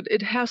networks. But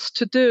it has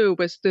to do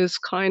with this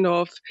kind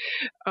of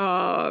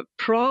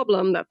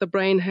problem that the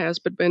brain has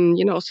between,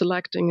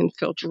 selecting and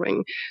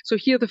filtering. So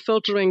here the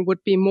filtering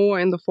would be more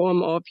in the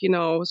form of,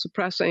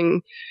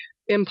 suppressing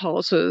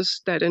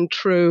impulses that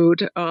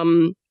intrude,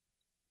 and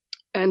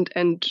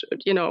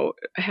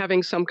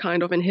having some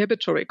kind of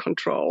inhibitory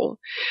control.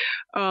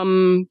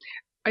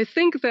 I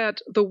think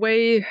that the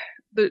way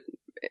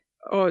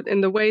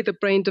the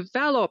brain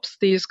develops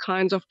these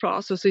kinds of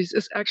processes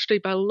is actually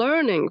by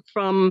learning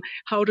from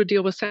how to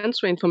deal with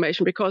sensory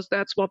information, because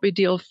that's what we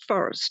deal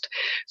first.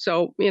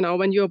 So,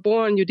 when you're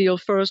born, you deal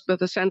first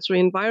with the sensory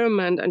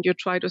environment, and you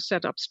try to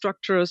set up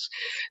structures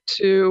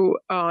to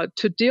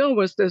deal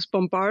with this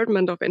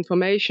bombardment of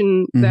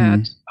information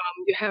that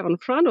you have in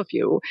front of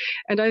you.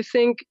 And I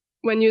think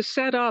when you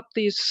set up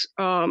these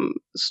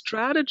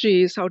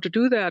strategies, how to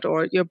do that,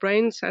 or your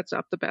brain sets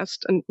up the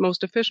best and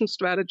most efficient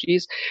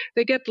strategies,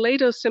 they get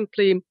later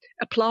simply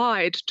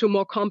applied to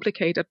more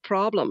complicated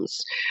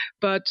problems.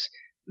 But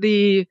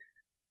the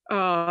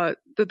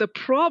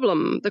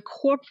problem, the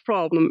core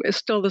problem, is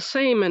still the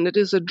same, and it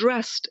is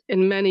addressed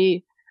in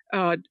many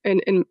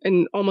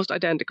in almost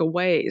identical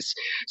ways.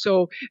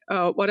 So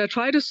what I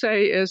try to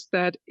say is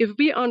that if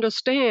we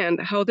understand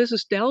how this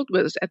is dealt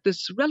with at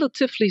this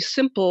relatively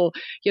simple,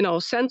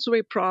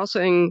 sensory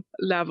processing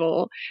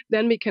level,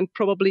 then we can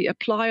probably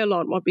apply a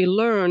lot what we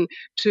learn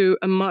to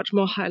a much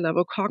more high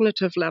level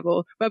cognitive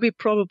level, where we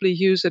probably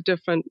use a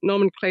different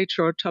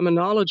nomenclature or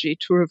terminology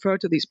to refer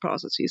to these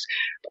processes.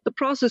 But the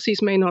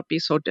processes may not be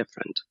so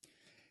different.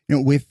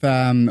 With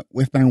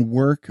my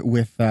work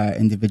with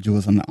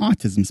individuals on the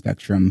autism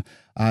spectrum,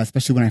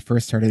 especially when I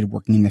first started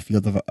working in the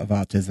field of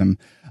autism,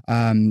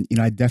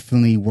 I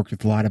definitely worked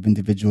with a lot of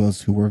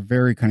individuals who were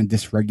very kind of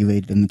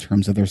dysregulated in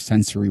terms of their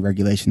sensory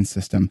regulation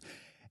system.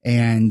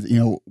 And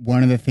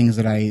one of the things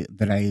that I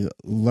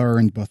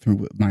learned both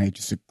through my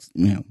just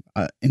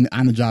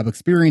on the job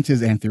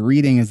experiences and through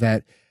reading is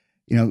that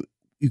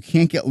you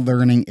can't get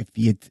learning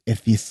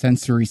if the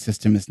sensory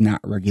system is not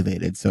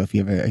regulated. So if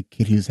you have a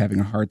kid who's having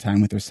a hard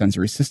time with their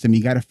sensory system,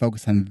 you got to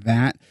focus on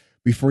that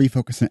before you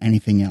focus on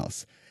anything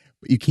else.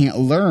 But you can't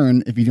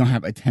learn if you don't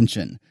have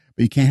attention.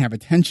 But you can't have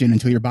attention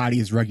until your body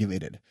is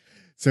regulated.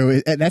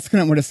 So that's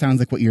kind of what it sounds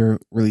like. What you're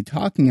really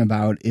talking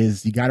about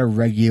is you got to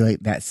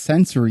regulate that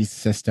sensory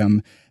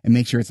system and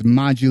make sure it's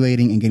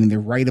modulating and getting the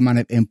right amount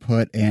of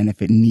input. And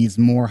if it needs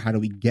more, how do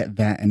we get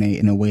that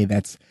in a way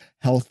that's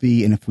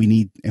healthy? And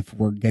if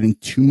we're getting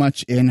too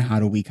much in, how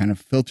do we kind of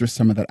filter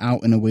some of that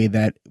out in a way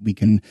that we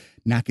can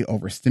not get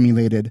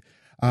overstimulated?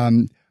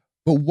 But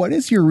what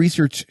has your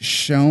research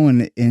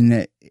shown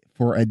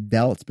for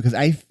adults? Because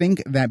I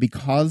think that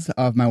because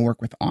of my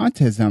work with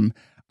autism,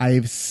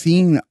 I've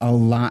seen a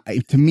lot.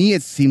 To me,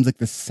 it seems like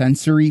the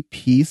sensory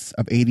piece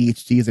of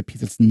ADHD is a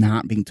piece that's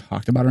not being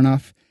talked about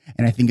enough,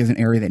 and I think is an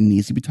area that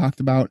needs to be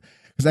talked about.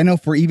 Because I know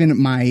for even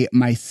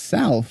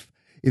myself,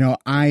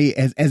 I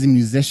as a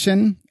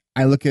musician,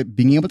 I look at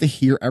being able to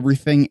hear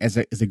everything as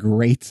a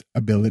great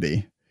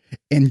ability.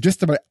 In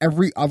just about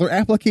every other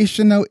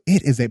application, though,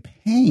 it is a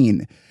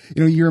pain.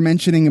 You were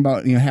mentioning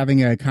about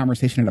having a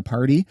conversation at a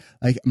party.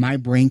 Like my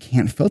brain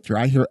can't filter.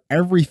 I hear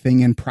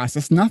everything and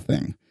process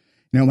nothing.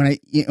 When I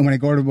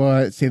go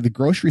to say the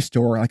grocery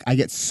store, like I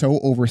get so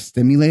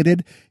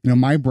overstimulated.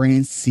 My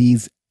brain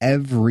sees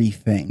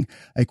everything.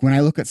 Like when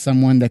I look at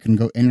someone that can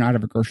go in and out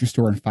of a grocery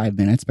store in 5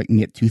 minutes, but can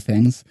get two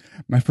things,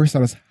 my first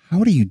thought is,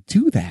 how do you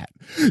do that?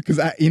 Because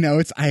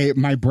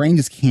my brain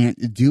just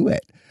can't do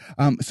it.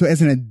 So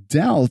as an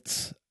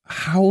adult,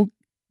 how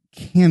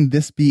can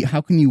this be?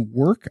 How can you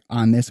work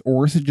on this,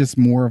 or is it just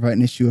more of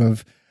an issue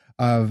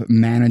of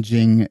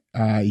managing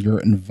your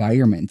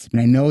environment?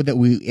 I know that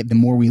the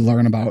more we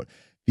learn about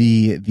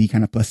the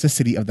kind of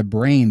plasticity of the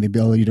brain, the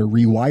ability to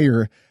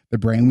rewire the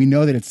brain, we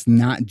know that it's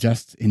not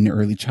just in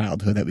early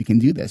childhood that we can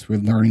do this. We're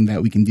learning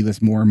that we can do this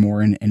more and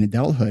more in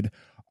adulthood.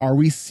 Are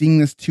we seeing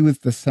this too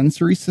with the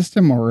sensory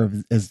system, or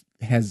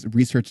has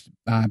research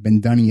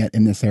been done yet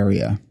in this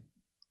area?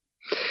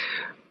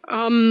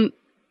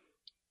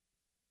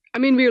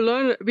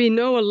 We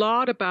know a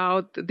lot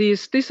about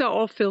these. These are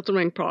all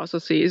filtering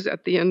processes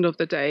at the end of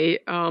the day.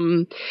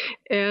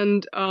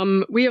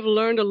 We have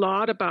learned a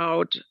lot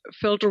about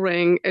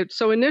filtering.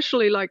 So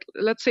initially, like,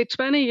 let's say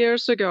 20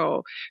 years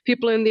ago,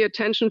 people in the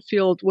attention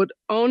field would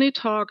only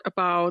talk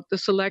about the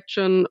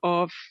selection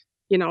of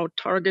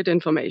target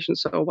information.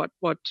 So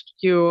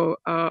whatever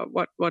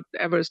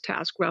is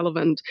task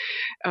relevant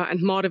and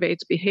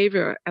motivates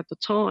behavior at the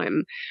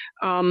time.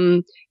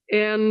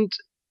 And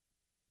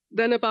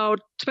then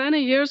about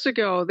 20 years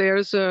ago,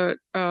 there's a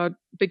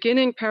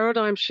beginning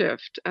paradigm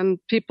shift, and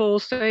people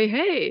say,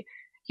 hey,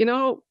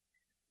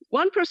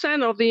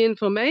 1% of the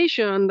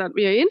information that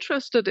we are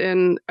interested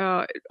in,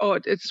 or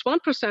it's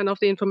 1% of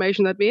the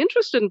information that we're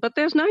interested in, but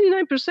there's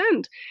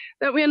 99%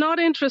 that we are not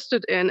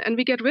interested in, and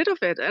we get rid of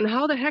it. And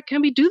how the heck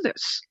can we do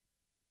this?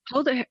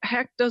 How the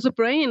heck does a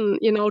brain,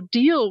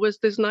 deal with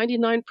this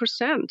 99%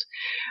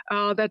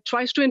 that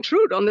tries to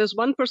intrude on this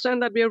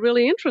 1% that we are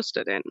really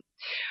interested in?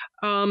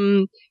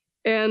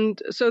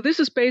 And so this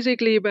is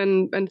basically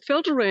when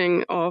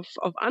filtering of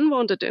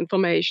unwanted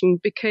information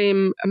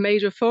became a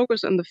major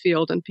focus in the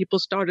field, and people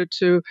started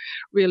to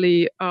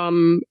really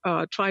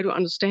try to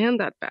understand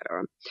that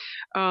better.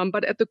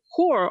 But at the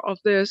core of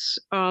this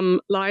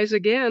lies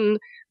again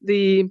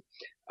the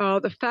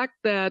fact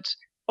that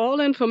all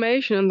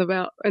information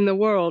in the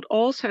world,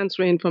 all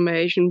sensory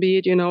information,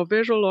 be it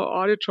visual or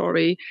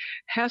auditory,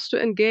 has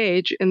to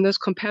engage in this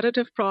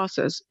competitive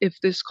process. If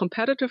this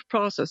competitive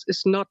process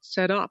is not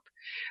set up,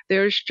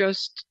 there's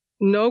just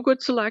no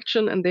good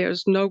selection and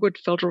there's no good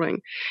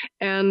filtering.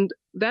 And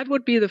that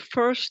would be the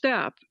first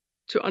step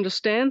to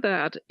understand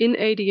that in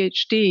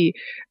ADHD,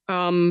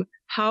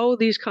 how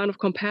these kind of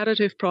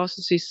competitive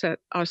processes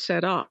are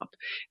set up.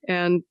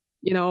 And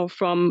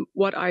from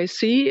what I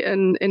see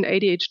in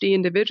ADHD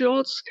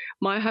individuals,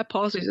 my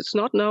hypothesis, it's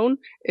not known,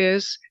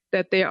 is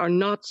that they are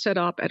not set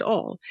up at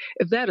all.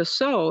 If that is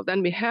so,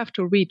 then we have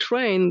to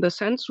retrain the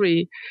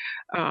sensory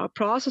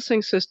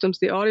processing systems,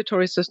 the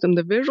auditory system,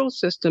 the visual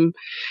system,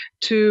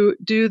 to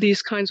do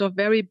these kinds of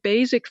very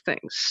basic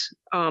things.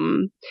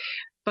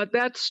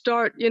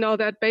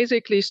 that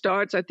basically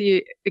starts at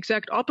the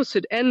exact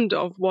opposite end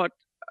of what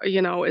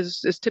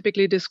is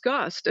typically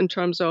discussed in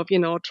terms of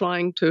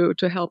trying to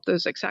help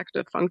this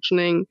executive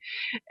functioning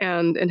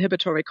and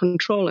inhibitory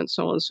control and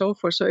so on and so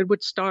forth. So it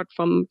would start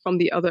from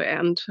the other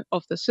end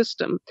of the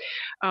system.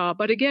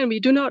 But again,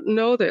 we do not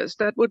know this.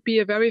 That would be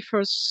a very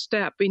first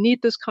step. We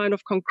need this kind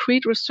of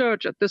concrete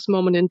research at this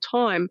moment in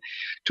time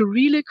to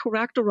really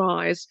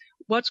characterize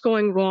what's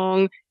going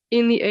wrong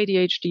in the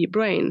ADHD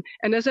brain.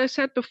 And as I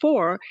said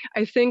before,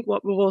 I think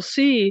what we will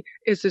see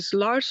is this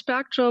large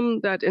spectrum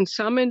that in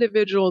some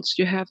individuals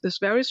you have this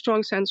very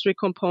strong sensory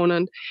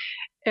component,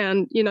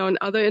 and in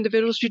other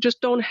individuals you just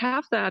don't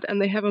have that,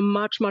 and they have a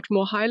much, much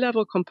more high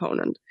level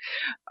component.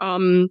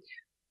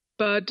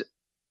 But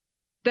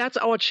that's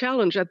our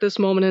challenge at this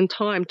moment in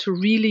time, to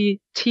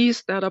really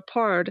tease that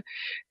apart.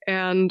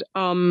 And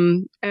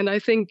I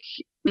think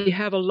we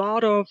have a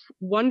lot of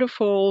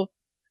wonderful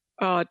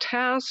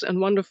tasks and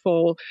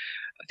wonderful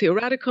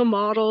theoretical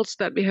models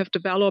that we have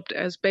developed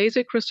as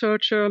basic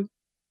researcher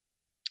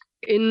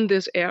in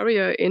this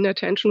area in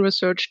attention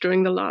research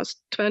during the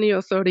last 20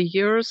 or 30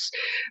 years.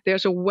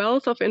 There's a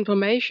wealth of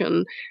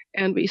information,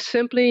 and we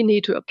simply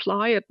need to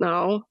apply it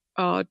now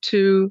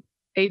to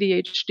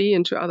ADHD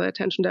and to other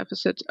attention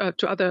deficit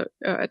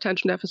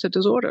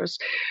disorders.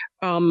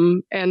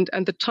 And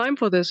the time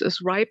for this is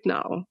ripe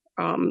now.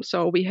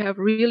 So we have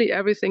really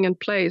everything in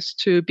place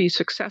to be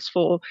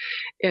successful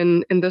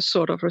in this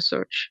sort of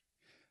research.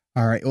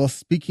 All right. Well,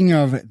 speaking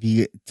of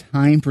the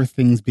time for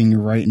things being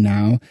right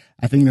now,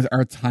 I think it's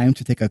our time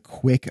to take a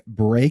quick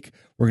break.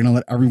 We're going to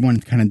let everyone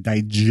kind of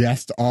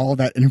digest all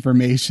that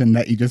information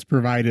that you just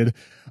provided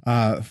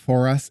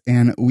for us,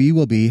 and we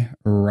will be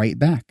right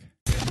back.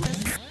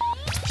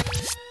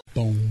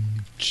 Boom,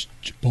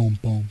 boom,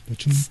 boom,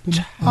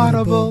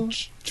 Audible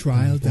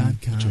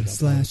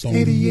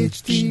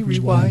trial.com/ADHD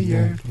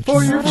rewired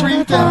for your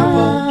free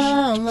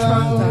download.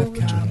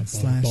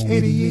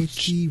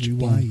 Trial.com/ADHD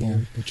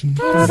rewired.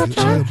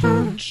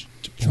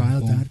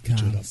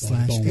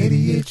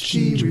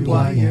 Trial.com/ADHD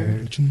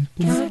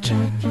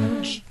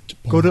rewired.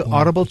 Go to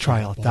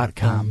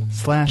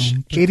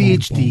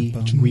audibletrial.com/ADHD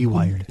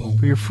rewired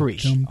for your free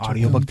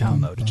audiobook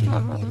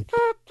download.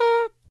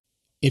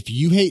 If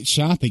you hate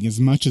shopping as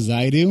much as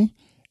I do,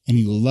 and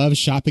you love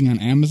shopping on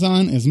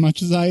Amazon as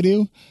much as I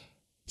do,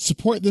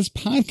 support this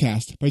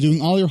podcast by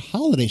doing all your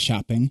holiday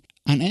shopping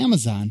on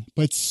Amazon,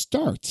 but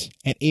start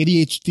at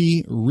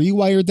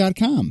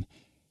ADHDrewired.com.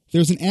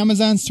 There's an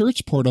Amazon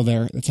search portal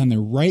there that's on the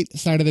right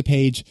side of the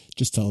page,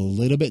 just a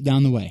little bit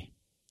down the way.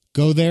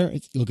 Go there,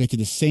 you'll get to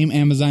the same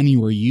Amazon you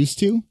were used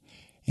to,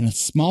 and a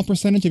small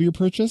percentage of your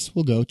purchase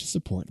will go to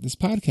support this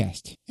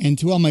podcast. And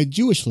to all my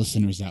Jewish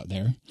listeners out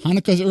there,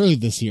 Hanukkah's early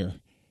this year.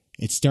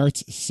 It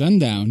starts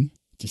sundown,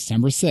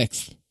 December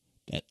 6th.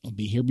 That'll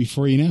be here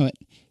before you know it.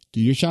 Do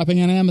your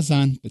shopping on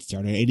Amazon, but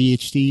start at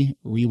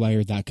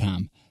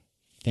ADHDrewired.com.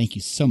 Thank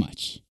you so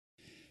much.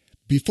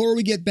 Before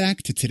we get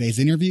back to today's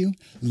interview,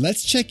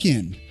 let's check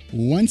in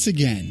once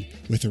again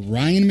with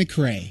Ryan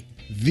McCrae,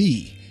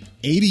 the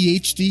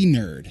ADHD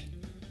nerd.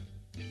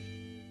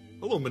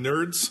 Hello, my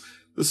nerds.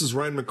 This is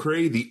Ryan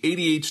McCrae, the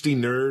ADHD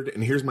nerd,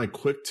 and here's my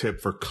quick tip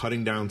for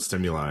cutting down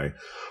stimuli.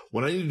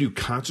 When I need to do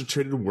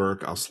concentrated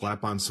work, I'll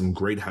slap on some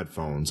great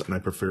headphones, and I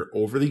prefer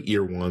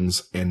over-the-ear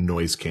ones and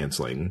noise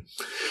canceling.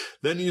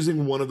 Then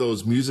using one of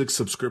those music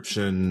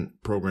subscription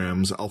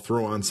programs, I'll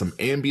throw on some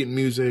ambient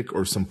music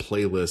or some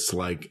playlists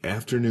like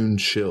Afternoon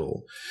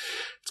Chill.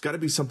 It's got to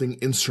be something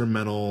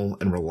instrumental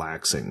and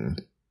relaxing.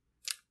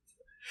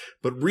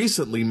 But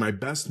recently, my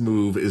best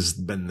move has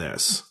been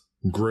this.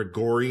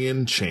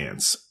 Gregorian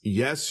chants.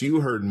 Yes, you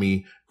heard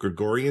me.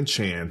 Gregorian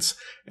chants,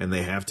 and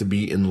they have to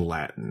be in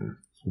Latin.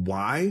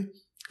 Why?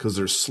 Because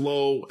they're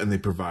slow and they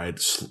provide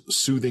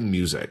soothing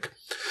music.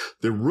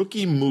 The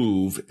rookie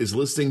move is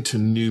listening to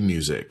new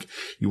music.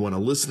 You want to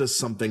listen to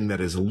something that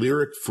is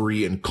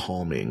lyric-free and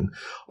calming.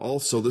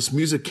 Also, this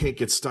music can't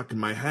get stuck in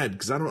my head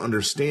because I don't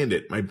understand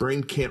it. My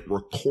brain can't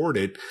record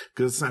it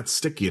because it's not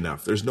sticky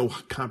enough. There's no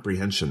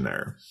comprehension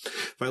there.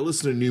 If I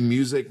listen to new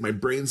music, my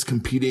brain's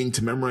competing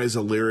to memorize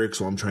the lyrics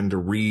while I'm trying to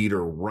read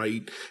or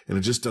write, and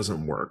it just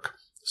doesn't work.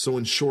 So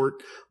in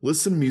short,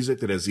 listen to music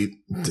that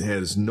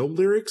has no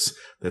lyrics,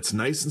 that's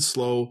nice and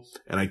slow,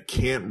 and I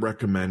can't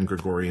recommend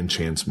Gregorian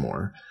chants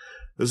more.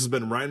 This has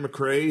been Ryan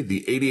McCrae,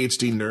 the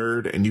ADHD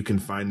nerd, and you can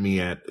find me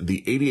at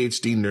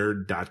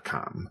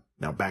theadhdnerd.com.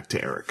 Now back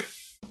to Eric.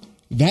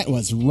 That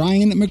was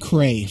Ryan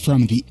McCrae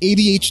from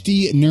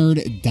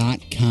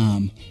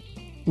theadhdnerd.com.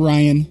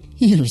 Ryan,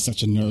 you're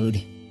such a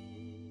nerd.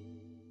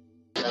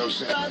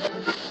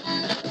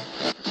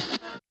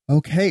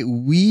 Okay,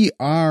 we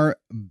are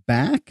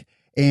back.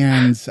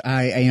 And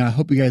I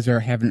hope you guys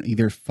are having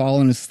either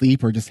fallen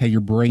asleep or just had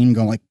your brain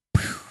going like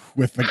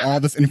with like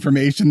all this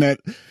information that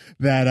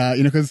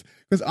because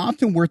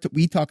often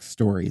we talk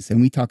stories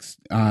and we talk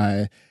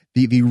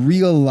the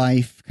real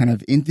life kind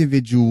of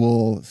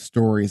individual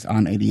stories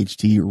on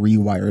ADHD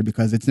Rewired,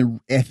 because I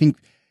think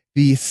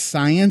the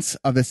science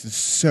of this is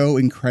so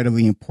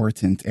incredibly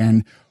important.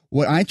 And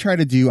what I try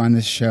to do on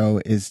this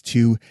show is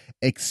to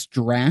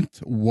extract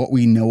what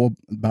we know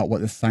about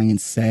what the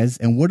science says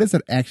and what does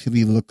it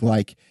actually look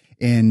like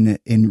in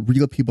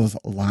real people's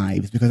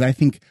lives. Because I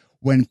think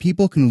when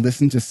people can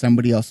listen to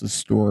somebody else's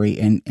story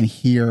and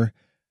hear,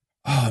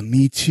 oh,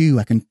 me too,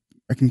 I can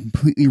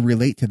completely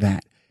relate to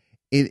that,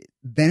 it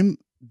then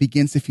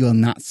begins to feel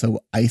not so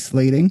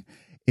isolating.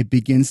 It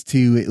begins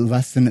to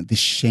lessen the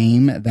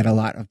shame that a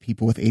lot of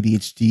people with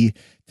ADHD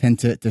tend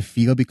to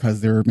feel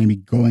because they're maybe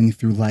going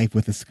through life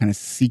with this kind of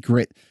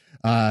secret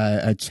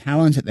a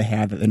challenge that they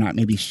have that they're not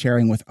maybe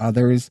sharing with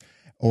others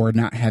or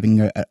not having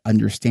an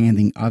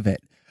understanding of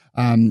it.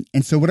 And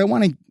so what I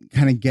want to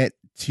kind of get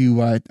to,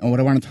 what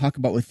I want to talk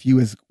about with you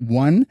is,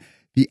 one,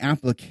 the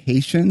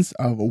applications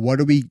of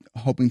what are we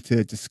hoping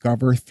to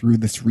discover through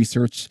this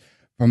research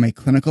from a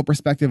clinical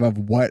perspective of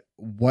what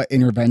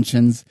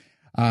interventions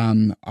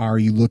are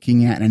you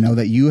looking at? And I know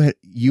that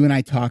you and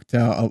I talked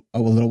a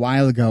little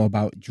while ago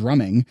about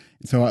drumming,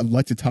 and so I'd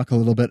like to talk a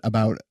little bit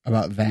about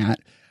that.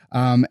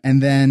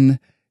 And then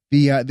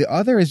the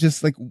other is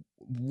just like,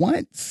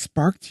 what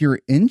sparked your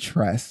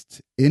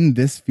interest in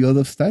this field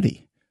of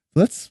study?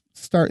 Let's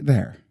start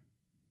there.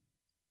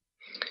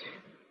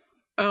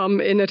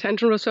 In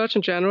attention research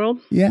in general?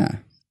 Yeah.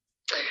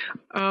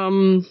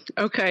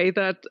 Okay,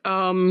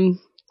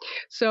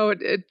 so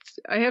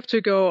I have to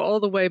go all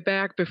the way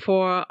back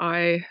before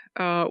I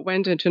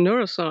went into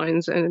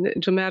neuroscience and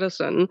into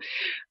medicine.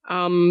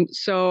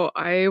 So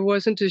I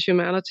was into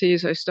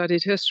humanities. I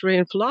studied history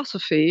and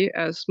philosophy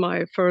as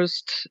my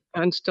first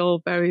and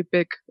still very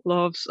big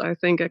loves, I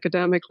think,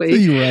 academically. So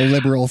you were a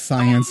liberal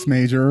science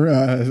major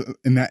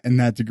in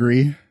that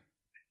degree?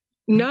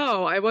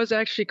 No, I was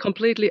actually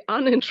completely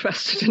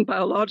uninterested in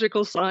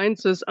biological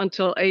sciences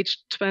until age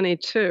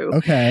 22.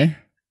 Okay.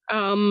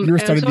 You were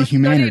studying the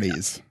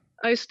humanities.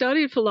 I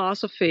studied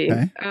philosophy,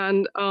 okay.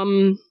 and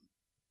I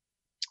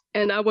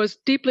was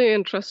deeply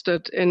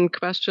interested in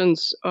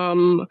questions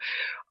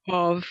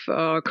of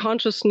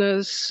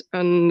consciousness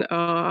and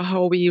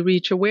how we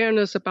reach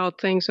awareness about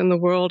things in the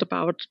world,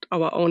 about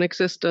our own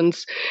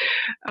existence,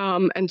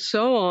 and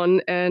so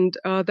on. And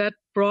that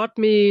brought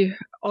me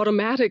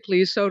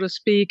automatically, so to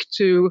speak,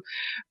 to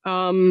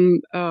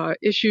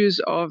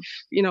issues of,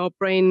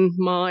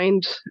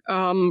 brain-mind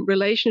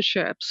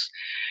relationships.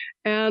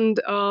 And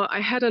I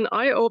had an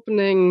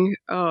eye-opening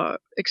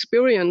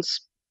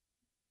experience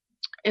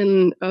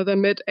in the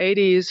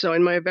mid-'80s, so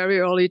in my very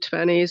early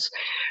 20s,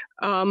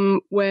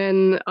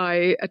 when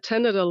I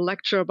attended a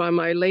lecture by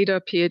my later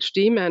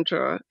PhD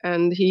mentor,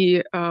 and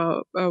he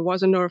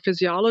was a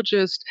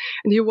neurophysiologist,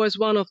 and he was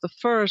one of the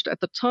first at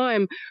the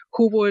time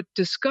who would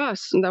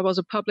discuss, and that was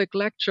a public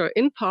lecture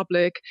in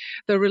public,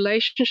 the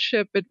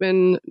relationship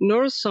between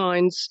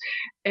neuroscience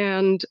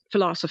and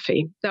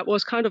philosophy. That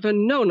was kind of a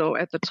no-no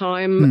at the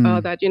time,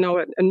 that,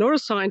 a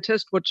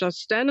neuroscientist would just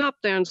stand up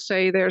there and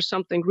say there's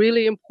something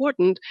really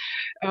important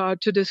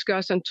to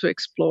discuss and to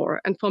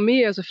explore. And for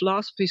me as a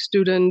philosophy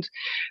student,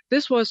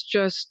 this was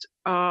just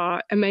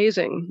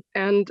amazing.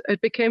 And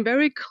it became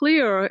very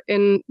clear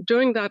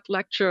during that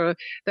lecture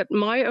that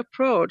my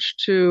approach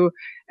to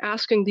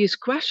asking these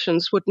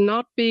questions would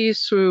not be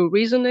through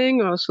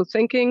reasoning or through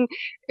thinking.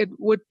 It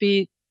would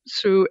be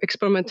through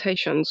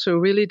experimentation, so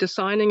really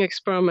designing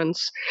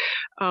experiments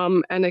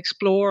and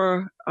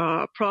explore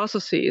neural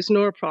processes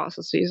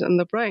in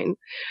the brain.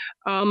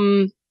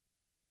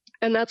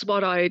 And that's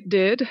what I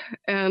did.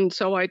 And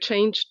so I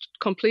changed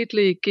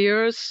completely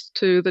gears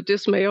to the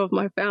dismay of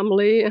my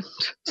family and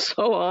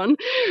so on.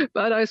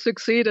 But I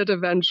succeeded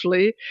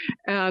eventually.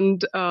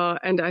 And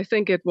I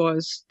think it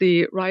was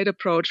the right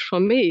approach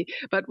for me.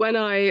 But when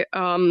I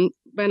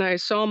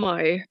saw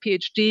my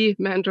PhD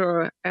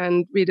mentor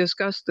and we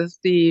discussed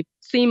the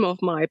theme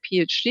of my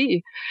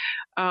PhD,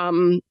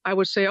 I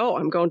would say,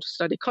 I'm going to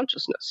study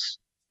consciousness.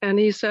 And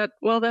he said,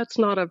 well, that's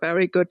not a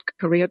very good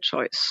career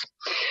choice.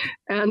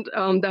 And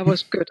that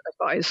was good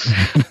advice,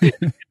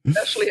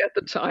 especially at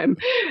the time.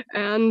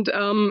 And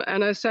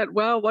I said,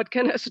 well, what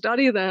can I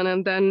study then?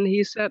 And then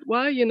he said,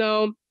 well,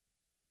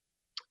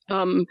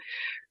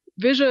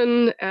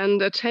 vision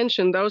and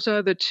attention, those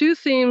are the two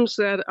themes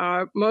that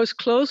are most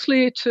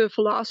closely to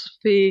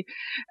philosophy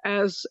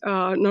as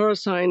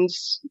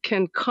neuroscience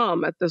can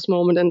come at this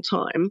moment in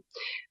time.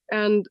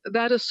 And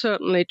that is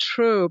certainly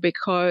true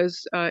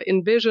because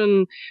in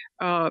vision,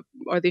 or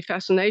the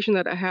fascination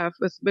that I have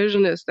with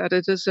vision is that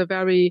it is a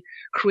very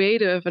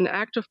creative and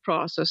active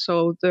process.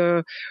 So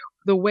the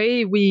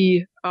way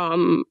we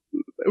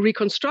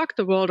reconstruct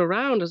the world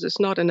around us is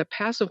not in a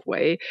passive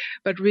way,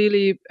 but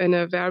really in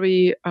a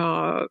very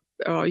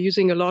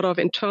using a lot of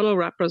internal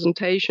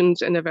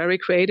representations in a very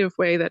creative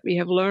way that we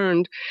have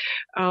learned.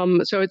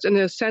 So it's in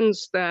a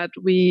sense that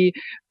we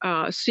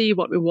see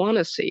what we want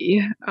to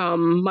see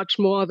much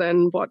more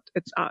than what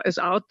is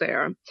out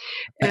there. And,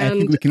 I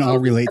think we can all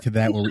relate to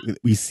that, where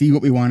we see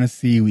what we want to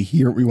see, we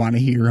hear what we want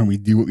to hear, and we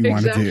do what we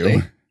want to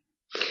do.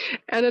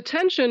 And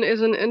attention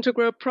is an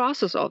integral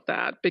process of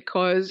that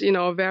because,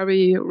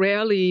 very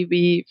rarely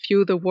we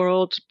view the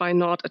world by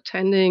not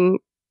attending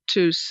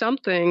to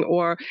something,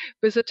 or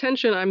with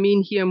attention, I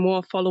mean here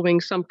more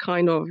following some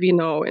kind of,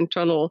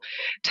 internal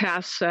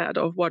task set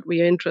of what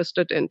we are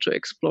interested into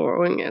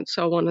exploring and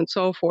so on and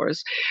so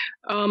forth.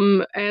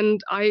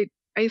 And I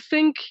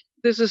think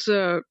this is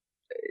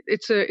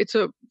it's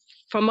a,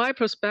 from my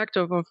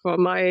perspective, or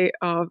from my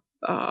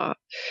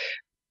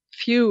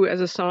view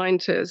as a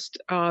scientist,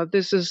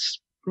 this is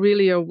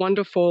really a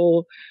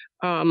wonderful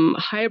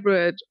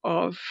hybrid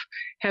of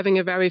having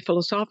a very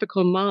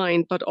philosophical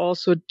mind, but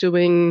also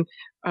doing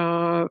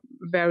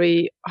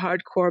very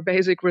hardcore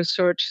basic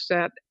research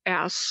that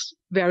asks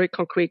very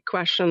concrete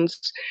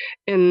questions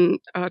and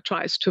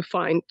tries to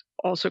find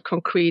also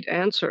concrete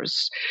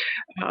answers.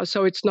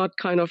 So it's not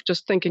kind of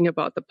just thinking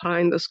about the pie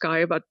in the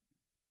sky, but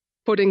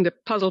putting the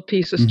puzzle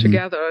pieces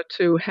together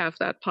to have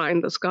that pie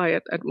in the sky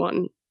at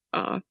one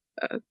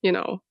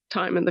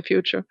time in the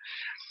future.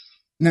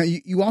 Now,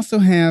 you also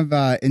have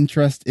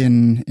interest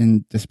in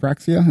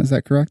dyspraxia, is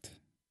that correct?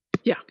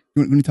 Yeah.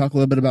 Can you talk a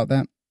little bit about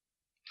that?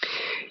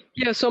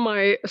 Yeah, so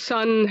my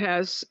son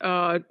has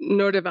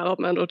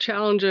neurodevelopmental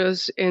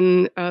challenges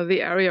in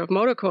the area of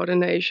motor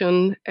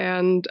coordination,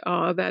 and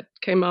that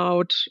came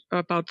out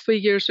about 3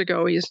 years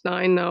ago. He's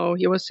 9 now.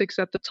 He was 6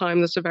 at the time.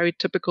 That's a very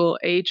typical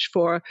age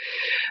for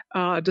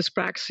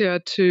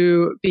dyspraxia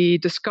to be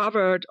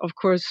discovered. Of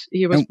course,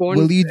 he was born.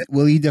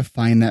 Will you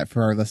define that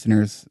for our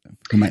listeners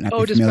who might not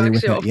be familiar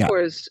with it? Dyspraxia, of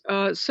course.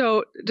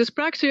 So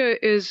dyspraxia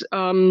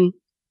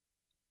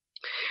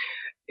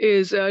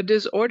is a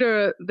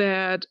disorder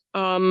that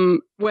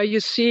where you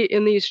see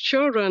in these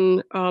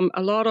children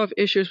a lot of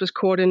issues with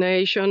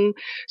coordination.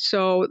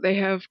 So they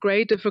have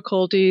great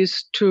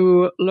difficulties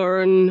to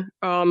learn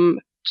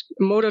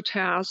motor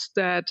tasks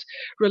that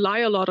rely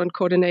a lot on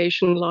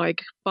coordination,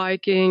 like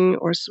biking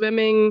or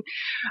swimming.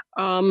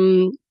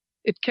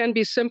 It can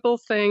be simple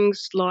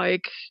things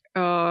like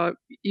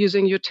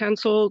using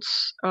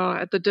utensils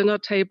at the dinner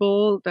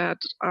table that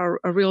are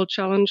a real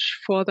challenge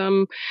for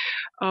them.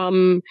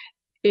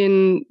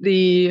 In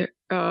the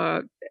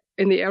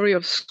area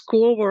of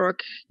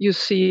schoolwork, you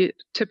see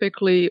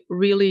typically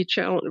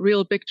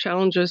real big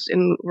challenges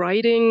in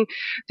writing.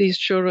 These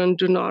children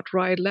do not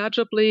write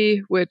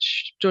legibly,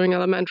 which during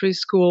elementary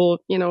school,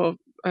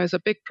 is a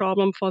big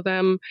problem for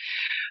them.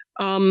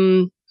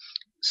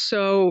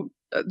 So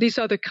these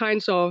are the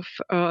kinds of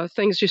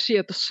things you see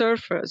at the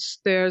surface.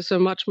 There's a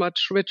much,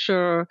 much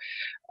richer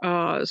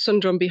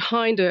syndrome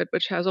behind it,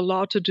 which has a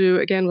lot to do,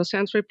 again, with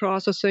sensory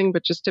processing,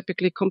 which is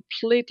typically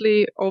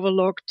completely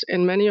overlooked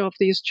in many of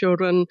these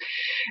children,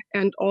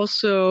 and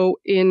also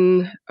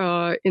in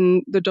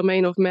the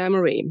domain of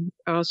memory.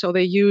 So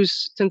they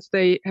use, since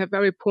they have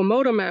very poor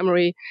motor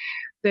memory,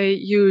 they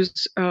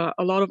use a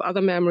lot of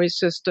other memory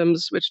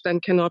systems, which then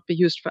cannot be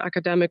used for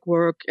academic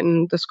work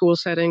in the school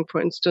setting,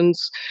 for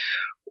instance,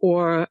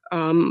 or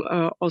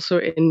also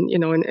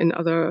in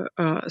other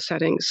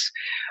settings.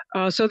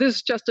 So this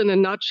is just in a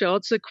nutshell.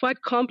 It's a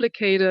quite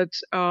complicated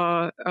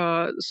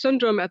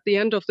syndrome at the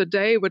end of the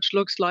day, which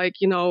looks like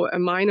a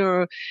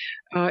minor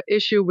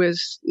issue with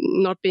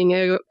not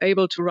being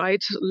able to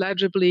write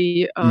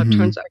legibly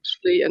turns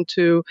actually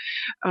into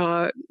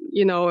a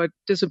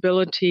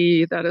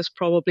disability that is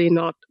probably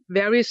not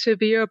very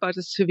severe, but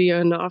is severe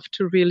enough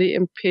to really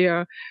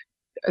impair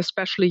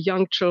especially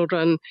young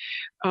children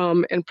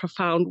in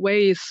profound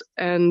ways.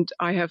 And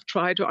I have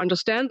tried to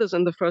understand this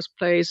in the first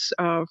place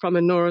from a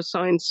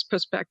neuroscience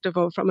perspective,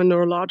 or from a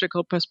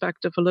neurological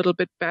perspective, a little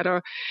bit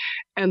better.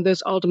 And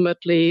this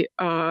ultimately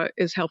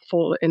is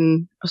helpful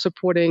in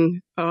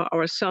supporting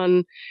our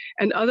son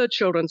and other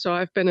children. So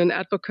I've been an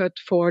advocate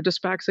for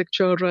dyspraxic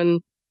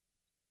children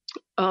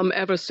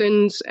ever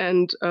since.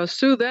 And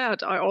through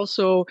that, I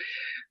also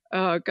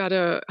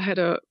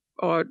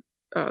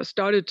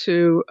started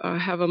to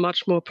have a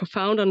much more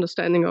profound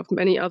understanding of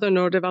many other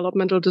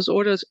neurodevelopmental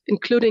disorders,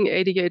 including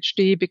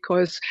ADHD,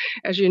 because,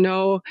 as you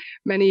know,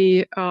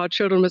 many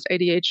children with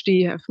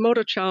ADHD have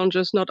motor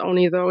challenges, not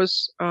only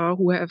those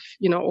who have,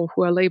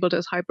 who are labeled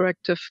as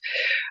hyperactive.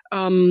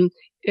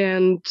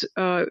 And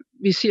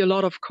we see a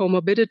lot of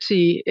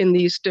comorbidity in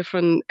these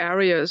different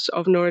areas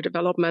of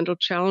neurodevelopmental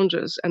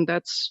challenges. And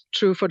that's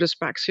true for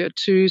dyspraxia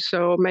too.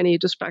 So many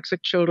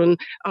dyspraxic children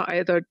are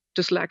either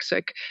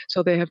dyslexic,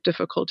 so they have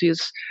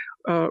difficulties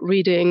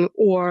reading,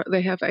 or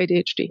they have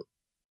ADHD.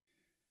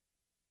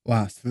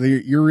 Wow. So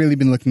you're really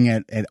been looking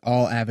at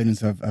all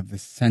avenues of the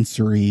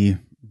sensory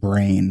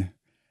brain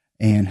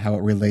and how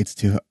it relates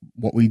to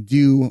what we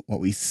do, what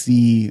we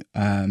see,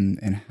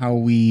 and how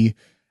we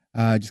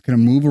just kind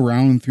of move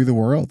around through the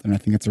world. And I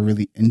think it's a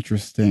really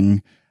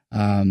interesting,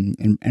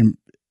 and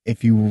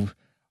if you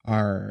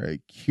are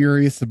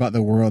curious about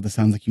the world, it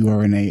sounds like you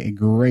are in a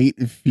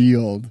great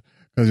field,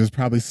 because there's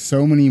probably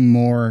so many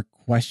more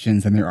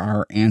questions than there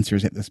are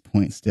answers at this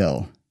point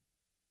still.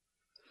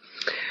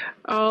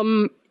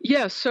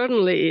 Yes,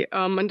 certainly.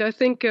 And I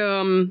think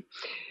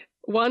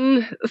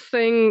one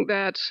thing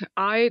that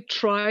I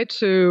try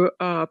to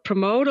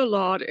promote a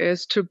lot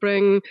is to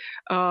bring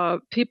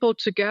people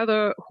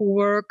together who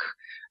work,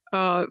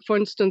 for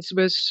instance,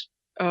 with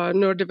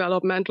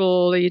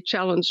neurodevelopmentally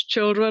challenged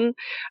children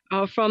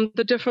from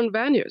the different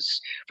venues,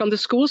 from the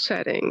school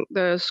setting,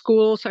 the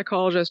school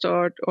psychologist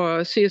or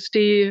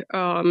CSD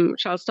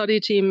child study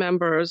team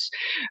members,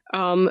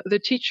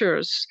 the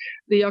teachers,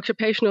 the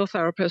occupational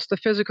therapists, the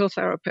physical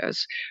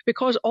therapists,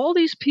 because all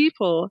these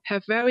people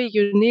have very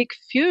unique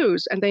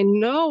views and they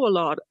know a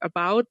lot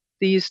about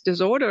these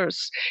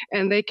disorders,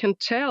 and they can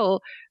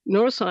tell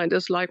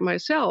neuroscientists like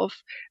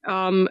myself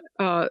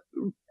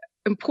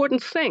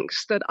important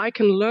things that I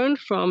can learn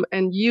from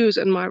and use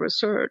in my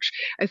research.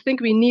 I think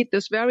we need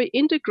this very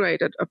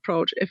integrated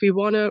approach if we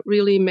want to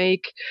really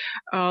make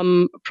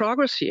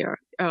progress here.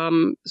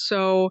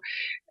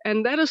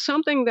 And that is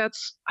something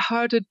that's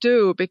hard to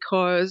do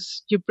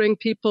because you bring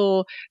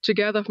people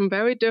together from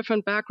very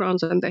different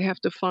backgrounds and they have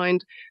to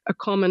find a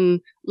common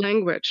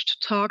language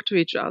to talk to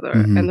each other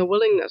and the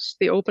willingness,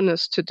 the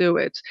openness to do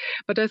it.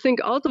 But I think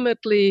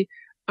ultimately,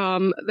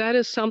 that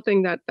is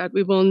something that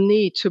we will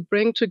need to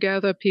bring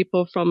together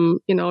people from,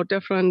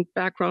 different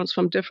backgrounds,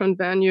 from different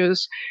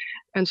venues,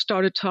 and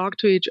start to talk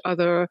to each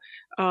other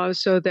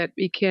so that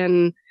we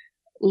can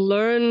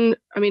learn.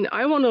 I mean,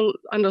 I want to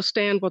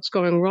understand what's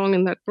going wrong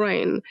in that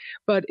brain,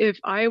 but if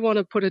I want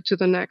to put it to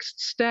the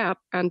next step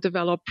and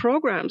develop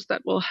programs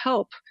that will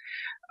help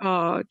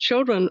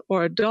children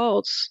or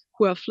adults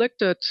who are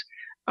afflicted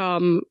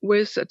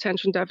with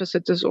attention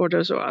deficit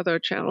disorders or other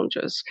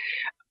challenges,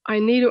 I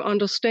need to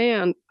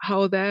understand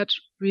how that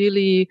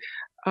really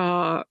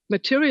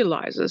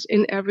materializes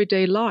in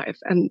everyday life,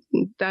 and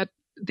that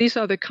these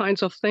are the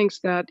kinds of things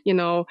that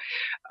the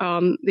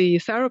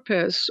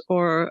therapists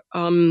or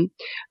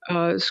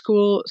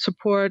school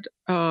support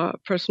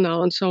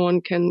personnel and so on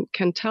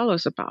can tell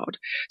us about.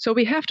 So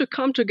we have to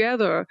come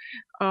together,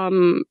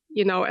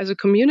 as a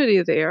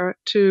community there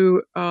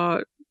to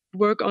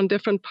work on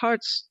different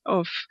parts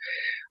of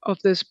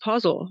this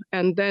puzzle,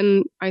 and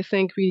then I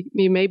think we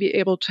may be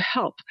able to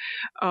help.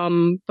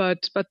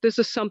 But this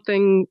is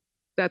something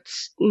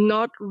that's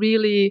not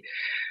really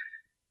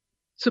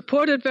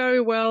supported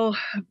very well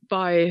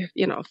by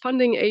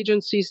funding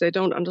agencies. They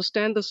don't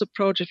understand this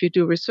approach. If you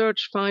do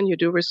research, fine, you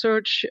do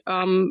research,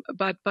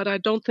 but I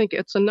don't think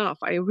it's enough.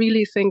 I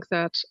really think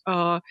that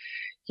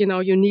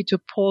you need to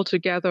pull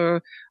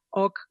together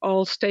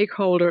all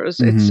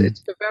stakeholders.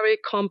 It's a very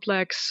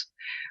complex.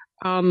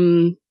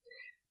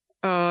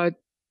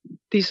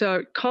 These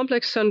are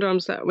complex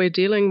syndromes that we're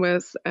dealing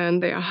with,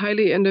 and they are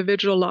highly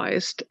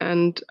individualized.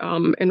 And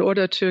in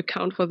order to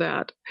account for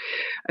that,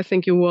 I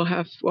think we will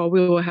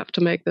have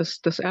to make this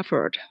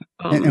effort.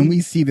 And we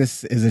see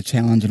this as a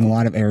challenge in a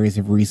lot of areas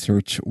of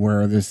research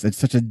where it's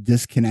such a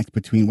disconnect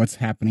between what's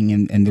happening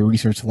in the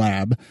research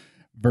lab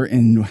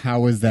and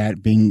how is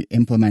that being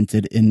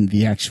implemented in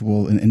the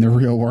actual in the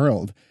real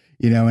world.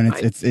 And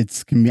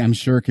it's can be, I'm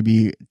sure it could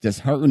be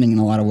disheartening in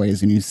a lot of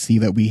ways. And you see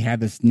that we have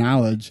this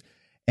knowledge,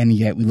 and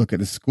yet we look at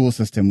the school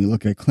system, we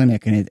look at a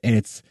clinic, and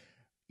it's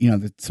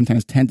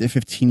sometimes 10 to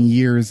 15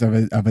 years of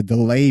a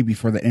delay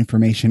before that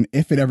information,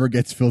 if it ever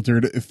gets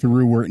filtered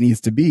through where it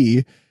needs to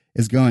be,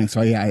 is going.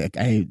 So yeah,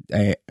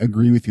 I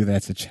agree with you.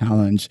 That's a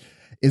challenge.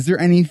 Is there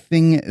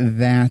anything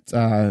that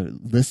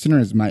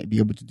listeners might be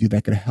able to do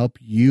that could help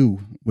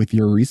you with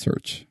your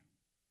research?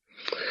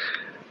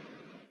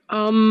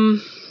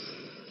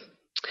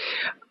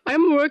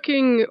 I'm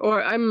working,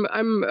 or I'm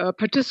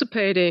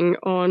participating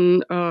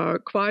on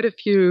quite a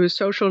few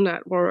social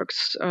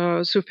networks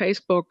through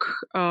Facebook,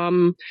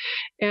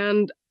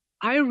 and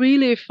I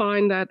really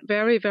find that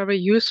very, very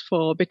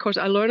useful because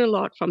I learn a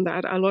lot from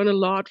that. I learn a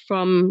lot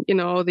from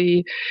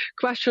the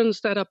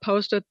questions that are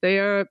posted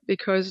there,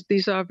 because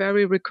these are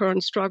very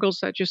recurrent struggles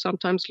that you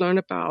sometimes learn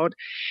about,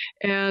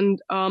 and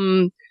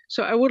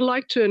so I would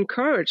like to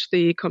encourage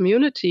the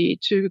community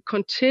to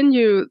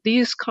continue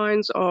these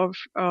kinds of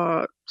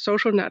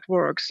social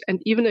networks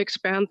and even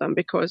expand them,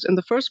 because in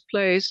the first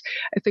place,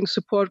 I think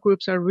support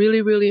groups are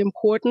really, really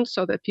important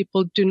so that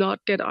people do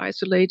not get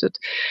isolated,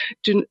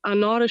 are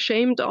not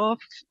ashamed of,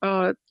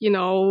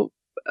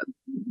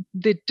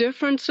 the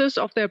differences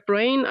of their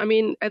brain. I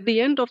mean, at the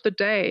end of the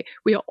day,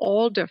 we are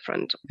all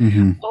different.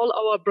 Mm-hmm. All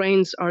our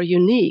brains are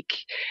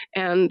unique.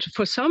 And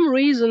for some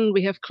reason,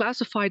 we have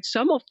classified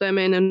some of them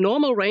in a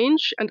normal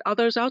range and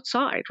others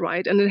outside,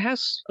 right? And it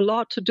has a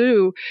lot to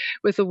do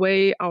with the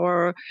way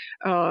our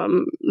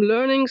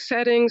learning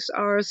settings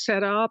are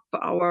set up,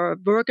 our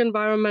work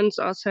environments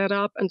are set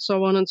up, and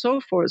so on and so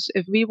forth.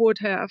 If we would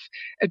have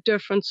a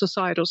different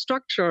societal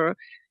structure,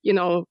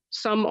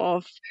 some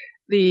of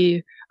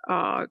the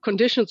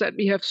conditions that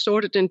we have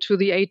sorted into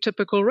the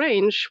atypical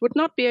range would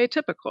not be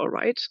atypical,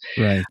 right?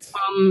 Right.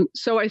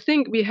 So I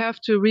think we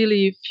have to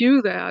really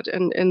view that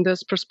in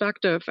this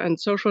perspective, and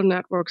social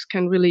networks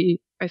can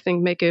really, I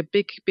think, make a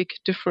big, big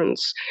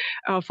difference.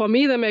 For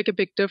me, they make a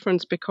big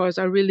difference because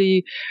I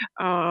really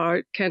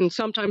can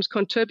sometimes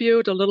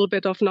contribute a little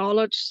bit of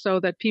knowledge so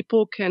that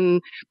people can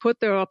put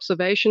their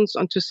observations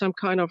onto some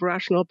kind of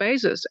rational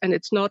basis. And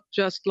it's not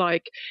just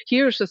like,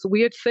 here's this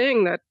weird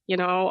thing that,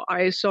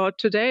 I saw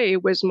today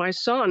with my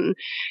son.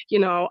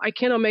 I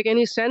cannot make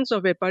any sense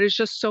of it, but it's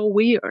just so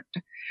weird.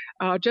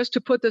 just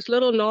to put this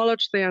little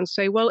knowledge there and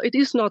say, well, it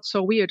is not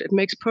so weird. It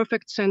makes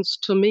perfect sense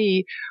to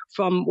me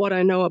from what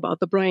I know about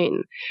the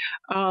brain.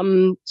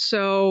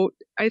 So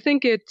I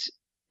think it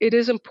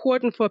is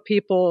important for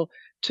people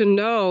to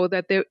know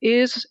that there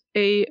is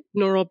a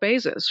neural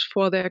basis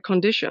for their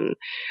condition.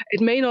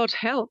 It may not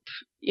help,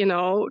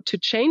 to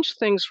change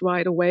things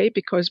right away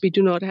because we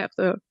do not have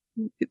the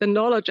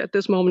knowledge at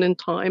this moment in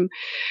time,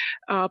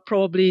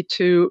 probably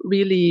to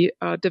really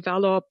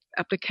develop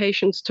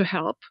applications to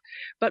help.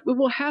 But we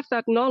will have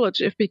that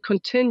knowledge if we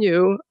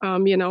continue,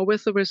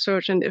 with the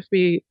research and if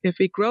we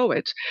grow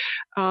it.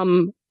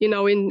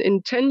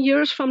 In 10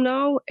 years from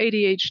now,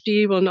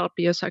 ADHD will not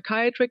be a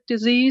psychiatric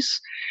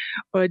disease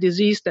or a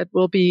disease that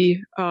will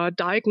be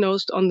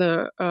diagnosed on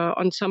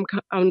some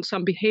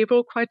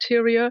behavioral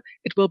criteria.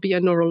 It will be a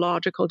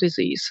neurological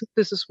disease.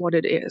 This is what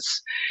it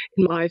is,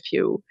 in my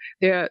view.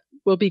 There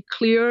will be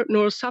clear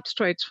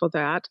neurosubstrates for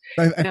that.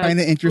 I find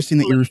it interesting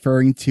that you're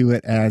referring to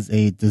it as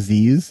a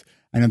disease.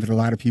 I know that a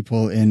lot of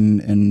people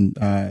in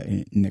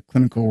the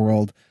clinical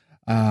world,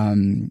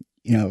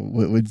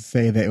 would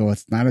say that, well,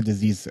 it's not a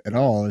disease at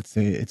all. It's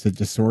a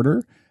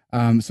disorder. So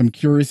I'm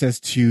curious as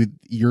to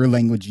your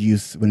language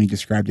use when you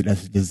described it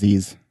as a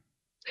disease.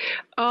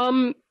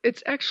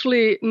 It's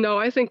actually, no,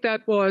 I think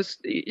that was,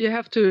 you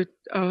have to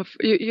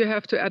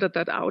edit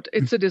that out.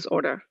 It's a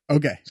disorder.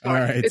 Okay.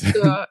 Sorry. All right.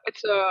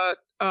 It's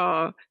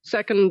a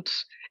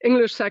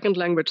English second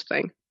language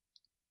thing.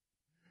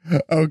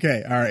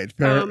 Okay. All right.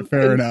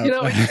 Fair enough.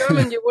 In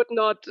German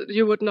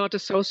you would not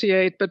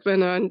associate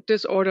between a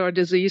disorder or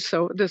disease.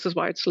 So this is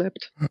why it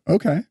slipped.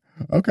 Okay.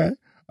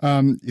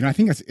 I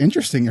think it's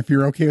interesting. If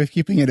you're okay with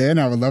keeping it in,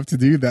 I would love to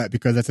do that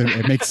because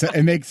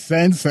it makes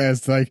sense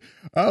as like,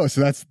 oh,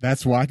 so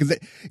that's why.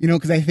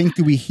 Because I think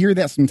we hear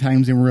that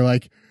sometimes and we're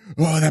like,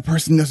 oh, that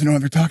person doesn't know what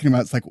they're talking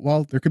about. It's like,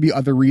 well, there could be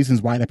other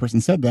reasons why that person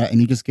said that, and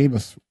you just gave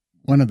us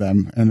one of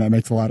them, and that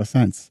makes a lot of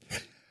sense.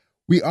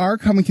 We are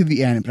coming to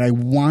the end, but I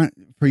want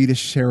for you to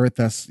share with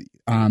us.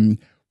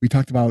 We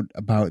talked about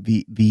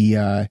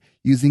the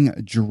using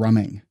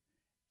drumming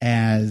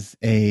as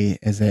a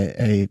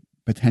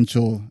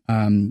potential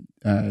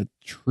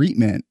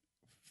treatment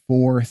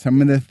for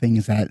some of the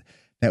things that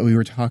we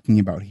were talking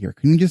about here.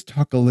 Can you just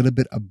talk a little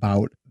bit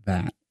about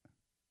that?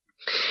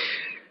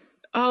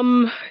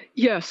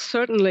 Yes,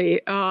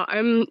 certainly.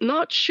 I'm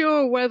not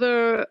sure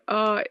whether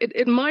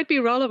it might be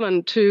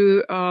relevant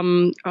to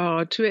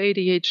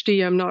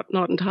ADHD. I'm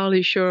not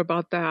entirely sure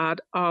about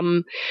that.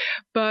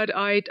 But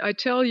I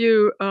tell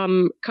you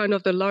kind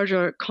of the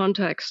larger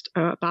context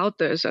about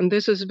this, and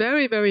this is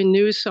very, very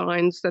new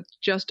science that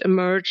just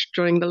emerged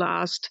during the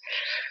last,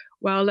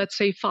 well, let's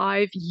say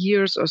 5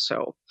 years or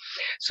so.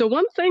 So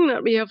one thing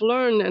that we have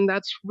learned, and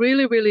that's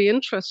really, really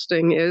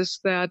interesting, is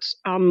that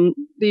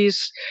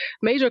these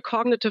major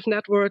cognitive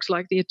networks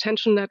like the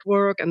attention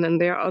network, and then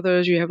there are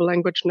others, you have a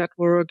language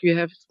network, you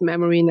have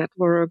memory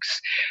networks.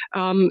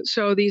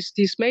 So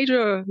these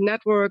major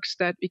networks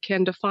that we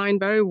can define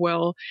very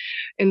well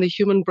in the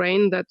human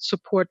brain that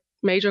support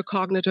major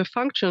cognitive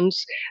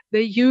functions,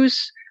 they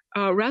use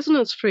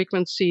resonance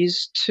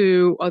frequencies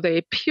or they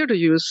appear to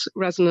use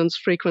resonance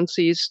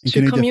frequencies to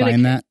communicate. Can you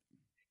define that?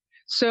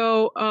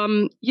 So,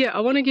 I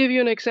want to give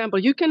you an example.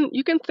 You can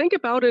think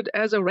about it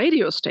as a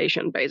radio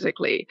station,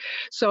 basically.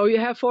 So you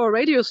have for a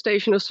radio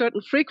station a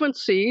certain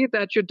frequency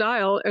that you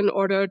dial in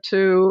order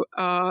to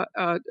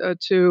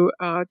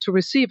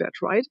receive it,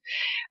 right?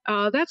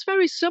 That's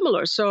very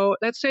similar. So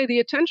let's say the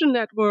attention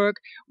network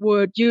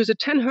would use a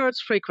 10 hertz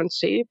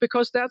frequency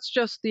because that's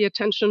just the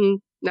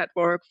attention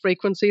network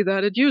frequency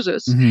that it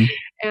uses. Mm-hmm.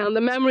 And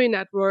the memory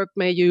network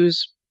may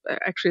use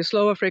actually a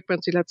slower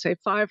frequency, let's say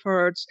 5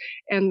 hertz.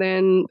 And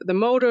then the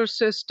motor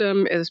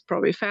system is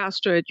probably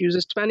faster. It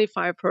uses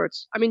 25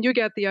 hertz. I mean, you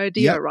get the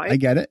idea, right? I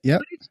get it. Yeah.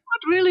 But it's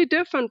not really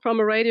different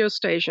from a radio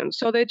station.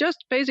 So they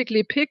just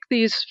basically pick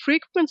these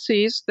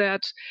frequencies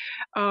that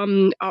are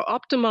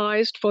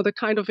optimized for the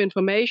kind of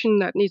information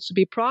that needs to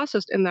be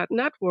processed in that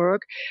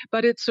network,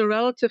 but it's a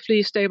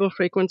relatively stable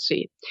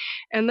frequency.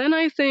 And then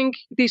I think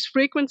these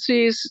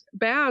frequencies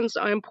bands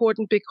are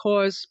important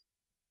because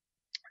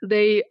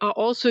they are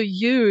also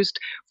used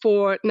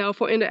for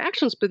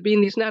interactions between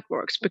these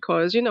networks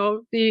because,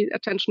 the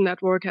attention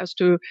network has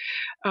to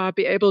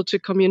be able to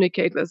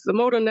communicate with the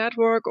motor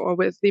network or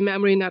with the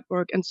memory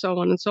network and so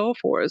on and so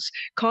forth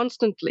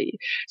constantly.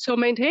 So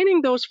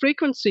maintaining those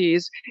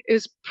frequencies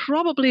is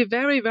probably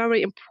very,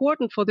 very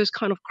important for this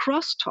kind of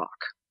crosstalk.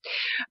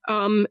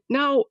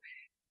 Now,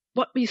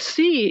 what we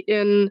see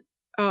in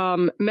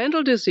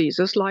mental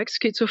diseases like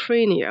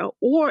schizophrenia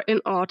or in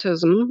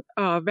autism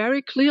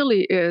very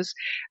clearly is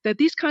that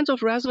these kinds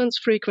of resonance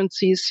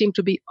frequencies seem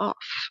to be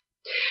off.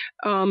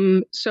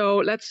 So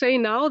let's say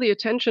now the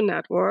attention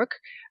network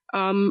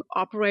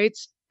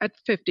operates at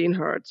 15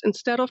 hertz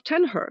instead of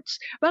 10 hertz.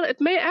 Well,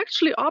 it may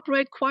actually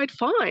operate quite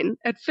fine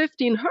at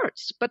 15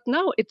 hertz, but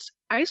now it's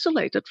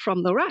isolated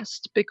from the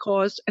rest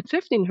because at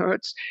 15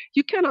 hertz,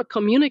 you cannot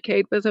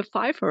communicate with a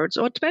 5 hertz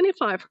or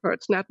 25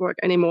 hertz network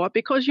anymore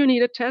because you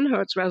need a 10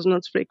 hertz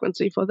resonance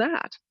frequency for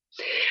that.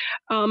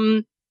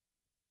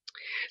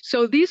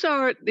 So these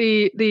are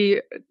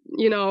the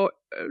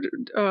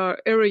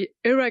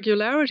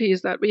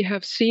irregularities that we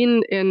have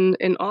seen in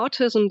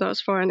autism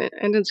thus far and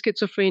in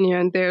schizophrenia,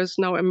 and there's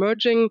now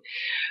emerging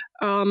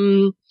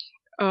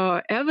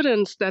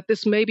evidence that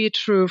this may be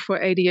true for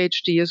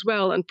ADHD as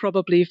well, and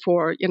probably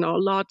for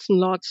lots and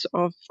lots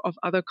of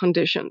other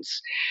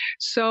conditions.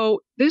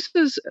 So this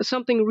is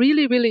something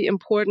really, really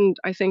important,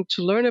 I think,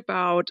 to learn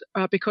about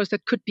because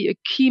that could be a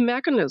key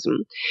mechanism.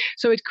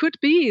 So it could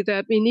be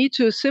that we need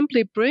to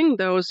simply bring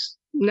those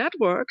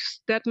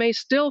networks that may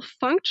still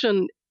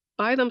function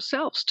by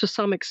themselves to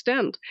some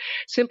extent,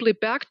 simply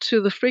back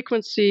to the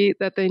frequency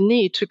that they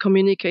need to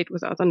communicate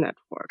with other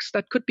networks.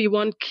 That could be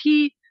one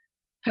key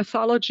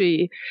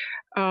pathology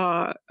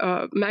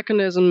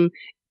mechanism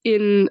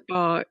in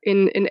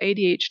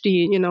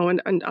ADHD,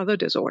 and other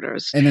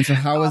disorders. And then, so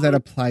how is that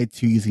applied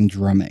to using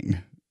drumming?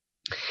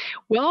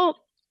 Well,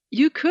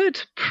 you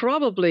could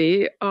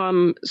probably.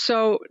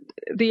 So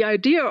the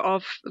idea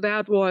of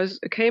that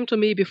came to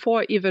me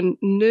before I even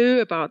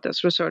knew about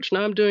this research.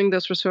 Now I'm doing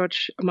this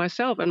research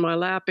myself in my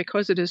lab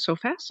because it is so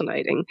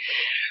fascinating.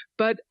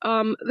 But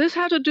this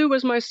had to do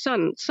with my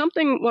son.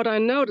 What I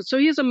noticed. So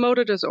he has a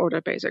motor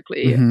disorder,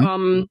 basically.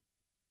 Mm-hmm.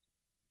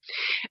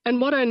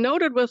 And what I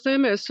noted with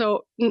him is,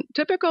 so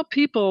typical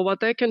people, what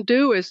they can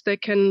do is they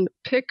can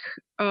pick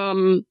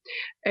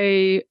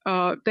they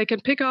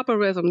can pick up a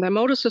rhythm. Their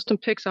motor system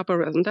picks up a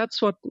rhythm.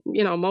 That's what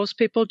most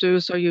people do.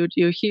 So you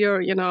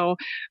hear,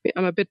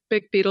 I'm a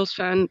big Beatles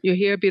fan. You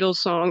hear a Beatles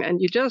song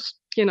and you just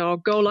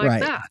go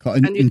like that.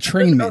 And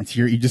entrainment.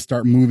 You just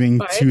start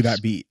moving to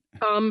that beat.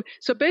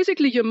 So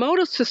basically, your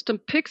motor system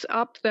picks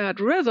up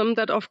that rhythm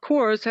that, of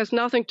course, has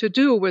nothing to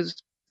do with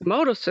the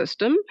motor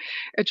system.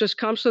 It just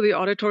comes to the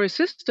auditory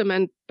system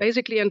and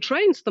basically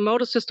entrains the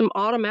motor system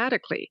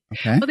automatically.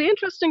 Okay. But the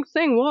interesting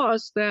thing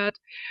was that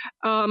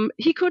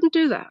he couldn't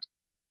do that.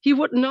 He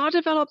would not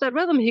develop that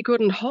rhythm. He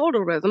couldn't hold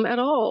a rhythm at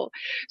all.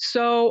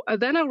 So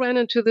then I ran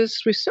into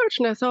this research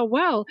and I thought,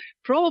 well,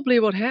 probably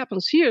what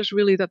happens here is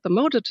really that the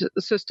motor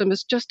system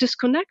is just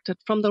disconnected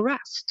from the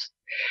rest.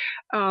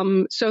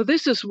 So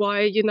this is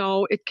why,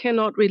 it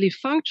cannot really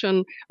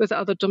function with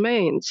other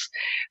domains.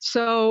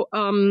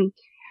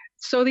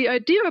 So the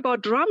idea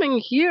about drumming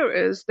here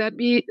is that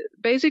we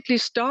basically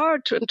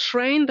start to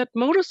train that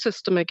motor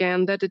system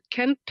again, that it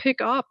can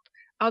pick up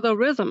other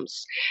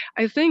rhythms.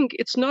 I think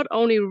it's not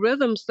only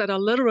rhythms that are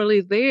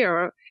literally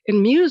there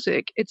in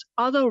music, it's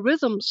other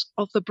rhythms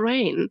of the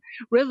brain,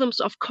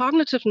 rhythms of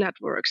cognitive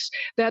networks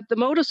that the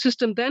motor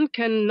system then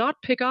cannot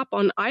pick up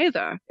on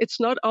either. It's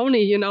not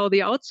only,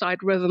 the outside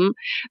rhythm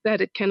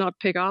that it cannot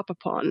pick up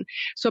upon.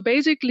 So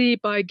basically,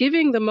 by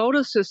giving the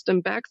motor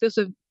system back this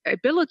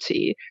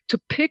ability to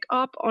pick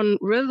up on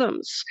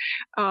rhythms,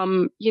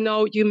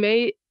 you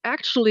may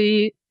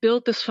actually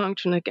build this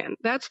function again.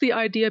 That's the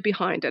idea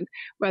behind it.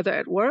 Whether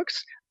it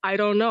works, I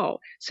don't know.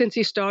 Since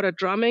he started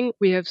drumming,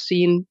 we have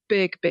seen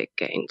big, big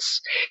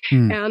gains.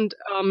 And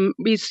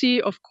we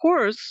see, of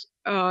course,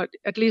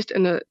 at least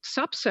in a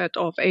subset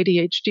of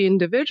ADHD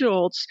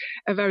individuals,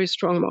 a very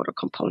strong motor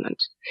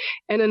component.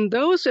 And in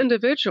those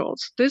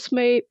individuals, this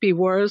may be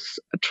worth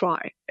a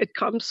try. It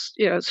comes,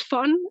 it's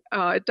fun.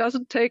 It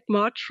doesn't take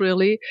much,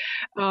 really.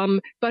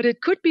 But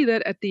it could be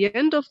that at the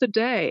end of the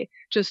day,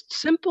 just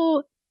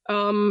simple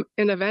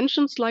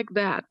interventions like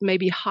that may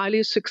be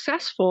highly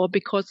successful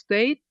because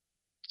they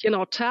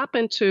tap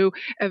into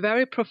a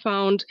very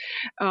profound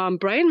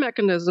brain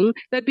mechanism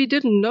that we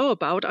didn't know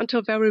about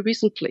until very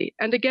recently.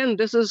 And again,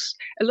 this is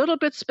a little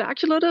bit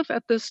speculative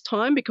at this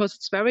time because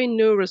it's very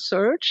new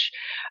research.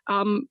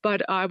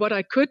 But what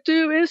I could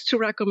do is to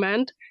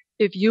recommend,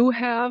 if you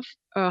have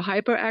a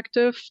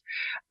hyperactive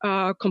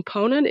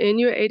component in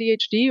your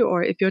ADHD,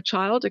 or if your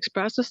child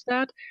expresses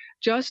that,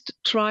 just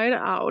try it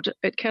out.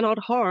 It cannot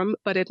harm,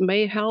 but it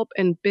may help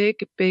in big,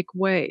 big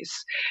ways.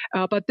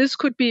 But this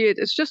could be it.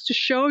 It's just to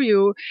show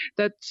you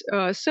that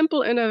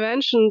simple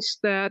interventions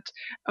that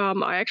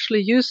I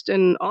actually used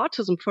in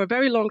autism for a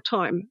very long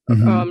time.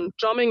 Mm-hmm.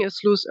 Drumming is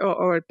loose,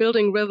 or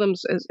building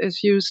rhythms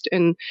is used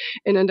in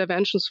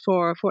interventions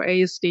for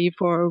ASD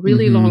for a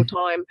really mm-hmm. long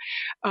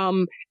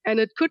time. And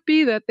it could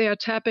be that they are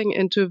tapping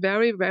into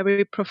very,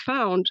 very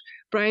profound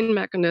brain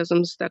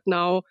mechanisms that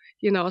now,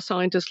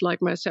 scientists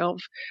like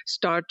myself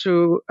start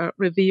to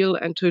reveal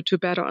and to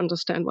better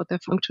understand what their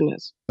function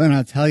is. And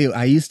I'll tell you,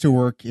 I used to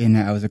work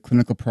I was a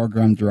clinical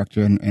program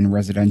director in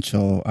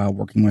residential,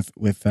 working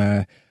with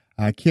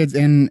kids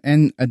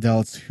and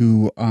adults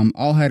who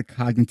all had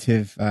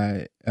cognitive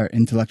or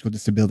intellectual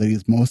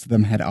disabilities. Most of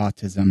them had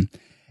autism.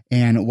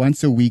 And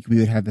once a week, we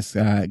would have this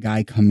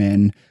guy come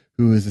in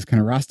who was this kind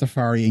of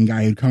Rastafarian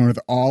guy who'd come in with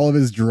all of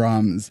his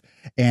drums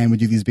and would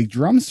do these big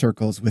drum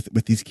circles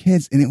with these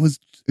kids. And it was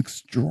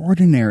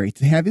extraordinary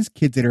to have these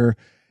kids that are,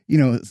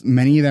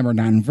 many of them are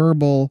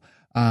nonverbal,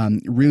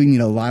 really need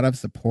a lot of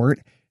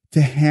support.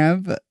 To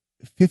have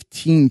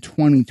 15,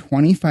 20,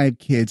 25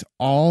 kids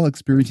all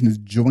experiencing this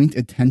joint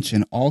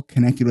attention, all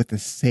connected with the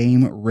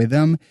same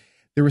rhythm,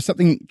 there was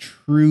something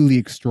truly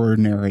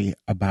extraordinary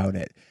about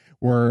it.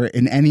 where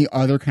in any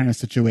other kind of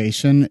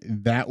situation,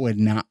 that would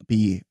not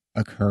be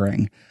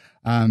occurring.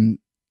 And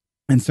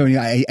so,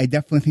 yeah, I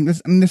definitely think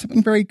there's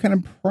something very kind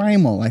of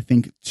primal, I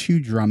think, to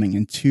drumming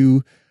and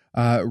to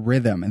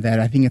rhythm, and that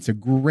I think it's a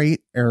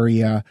great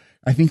area.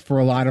 I think for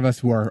a lot of us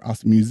who are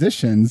also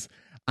musicians,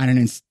 on an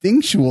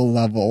instinctual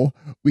level,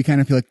 we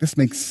kind of feel like this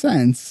makes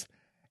sense.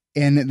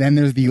 And then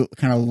there's the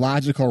kind of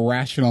logical,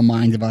 rational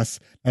mind of us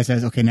that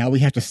says, okay, now we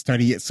have to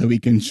study it so we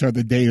can show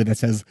the data that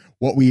says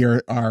what we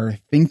are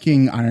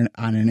thinking on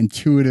an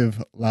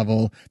intuitive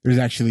level. There's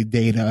actually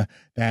data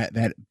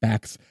that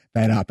backs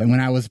that up. And when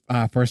I was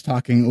first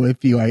talking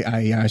with you,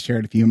 I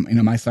shared with you,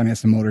 my son has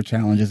some motor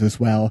challenges as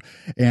well.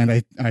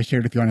 And I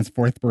shared with you on his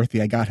 4th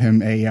birthday, I got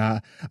him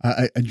a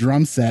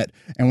drum set.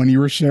 And when you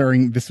were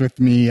sharing this with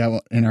me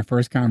in our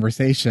first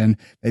conversation,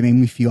 it made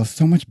me feel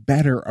so much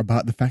better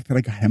about the fact that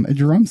I got him a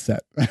drum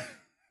set.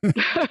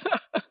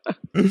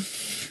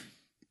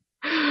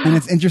 And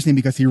it's interesting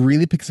because he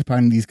really picks up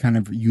on these kind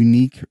of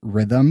unique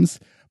rhythms,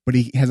 but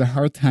he has a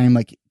hard time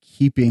like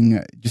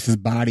keeping just his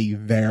body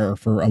there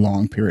for a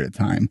long period of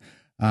time.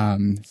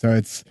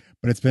 It's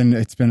been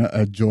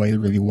a joy to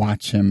really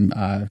watch him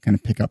kind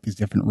of pick up these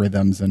different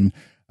rhythms, and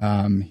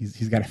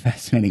he's got a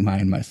fascinating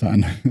mind, my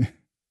son.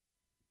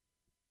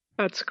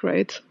 That's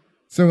great.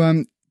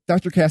 So,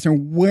 Dr. Kastner,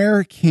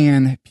 where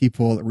can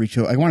people reach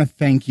you? I want to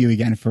thank you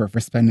again for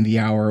spending the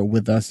hour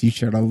with us. You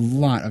shared a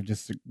lot of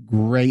just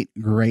great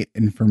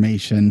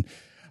information.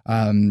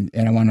 And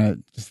I want to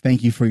just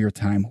thank you for your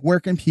time. Where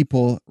can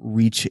people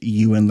reach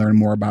you and learn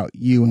more about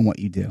you and what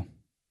you do?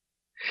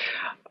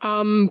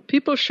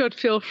 People should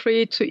feel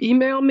free to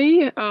email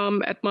me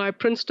at my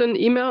Princeton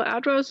email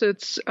address.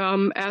 It's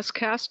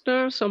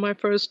askastner, so my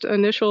first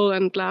initial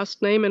and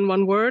last name in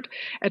one word,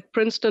 at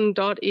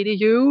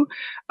princeton.edu.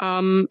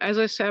 As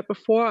I said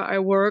before, I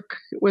work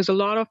with a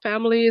lot of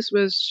families,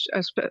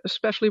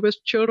 especially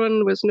with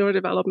children with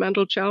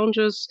neurodevelopmental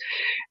challenges,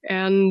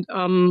 and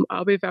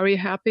I'll be very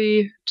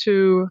happy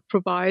to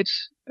provide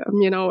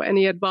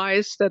any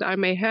advice that I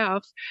may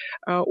have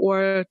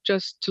or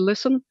just to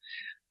listen.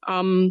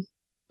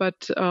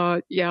 But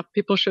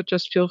people should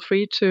just feel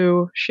free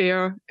to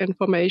share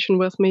information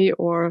with me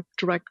or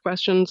direct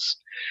questions.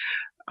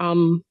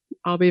 I'll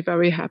be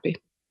very happy.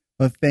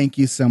 Well, thank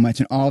you so much.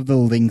 And all of the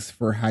links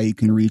for how you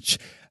can reach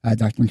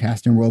Dr.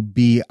 Kastner will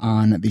be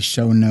on the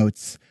show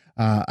notes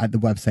at the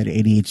website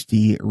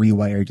ADHD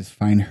Rewired. Just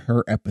find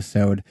her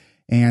episode.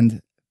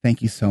 And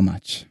thank you so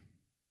much.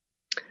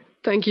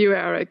 Thank you,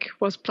 Eric. It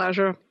was a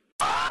pleasure.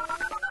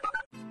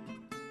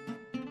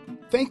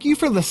 Thank you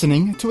for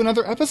listening to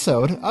another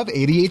episode of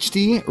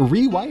ADHD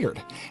Rewired.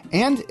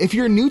 And if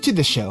you're new to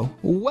the show,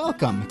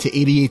 welcome to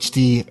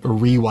ADHD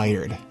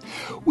Rewired.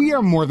 We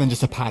are more than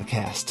just a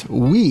podcast.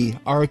 We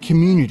are a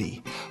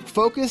community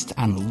focused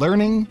on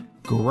learning,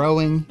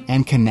 growing,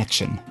 and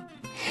connection.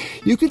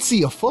 You can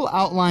see a full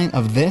outline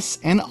of this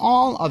and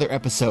all other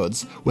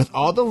episodes with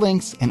all the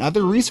links and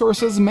other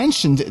resources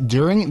mentioned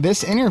during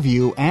this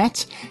interview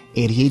at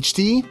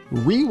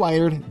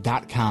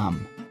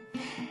ADHDrewired.com.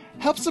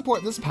 Help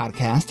support this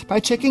podcast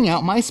by checking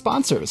out my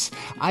sponsors.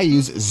 I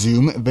use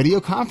Zoom video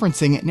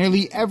conferencing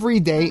nearly every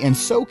day, and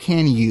so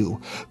can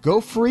you.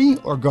 Go free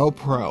or go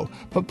pro.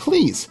 But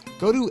please,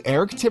 go to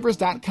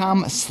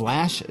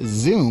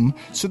erictivers.com/Zoom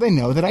so they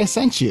know that I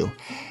sent you.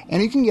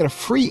 And you can get a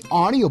free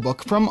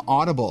audiobook from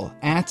Audible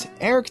at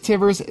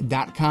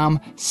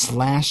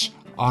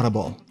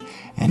erictivers.com/Audible.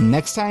 And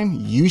next time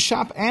you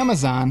shop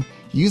Amazon,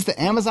 use the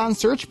Amazon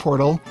search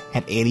portal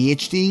at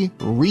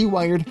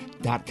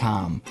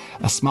ADHDrewired.com.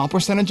 A small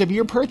percentage of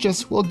your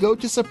purchase will go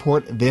to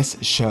support this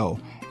show,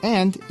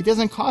 and it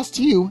doesn't cost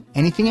you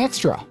anything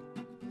extra.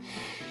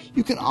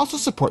 You can also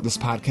support this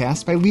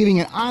podcast by leaving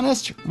an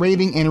honest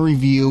rating and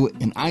review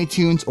in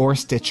iTunes or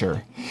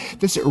Stitcher.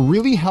 This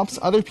really helps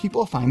other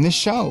people find this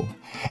show.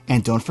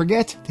 And don't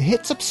forget to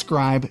hit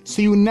subscribe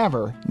so you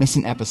never miss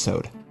an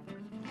episode.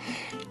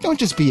 Don't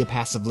just be a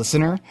passive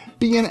listener,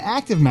 be an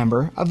active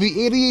member of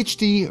the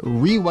ADHD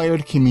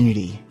Rewired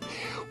community.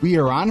 We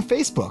are on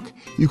Facebook.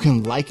 You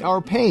can like our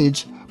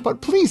page,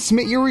 but please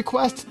submit your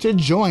request to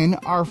join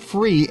our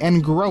free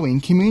and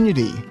growing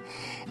community.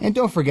 And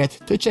don't forget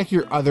to check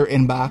your other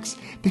inbox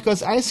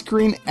because I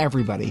screen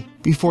everybody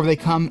before they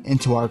come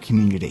into our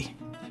community.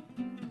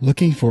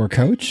 Looking for a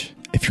coach?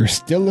 If you're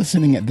still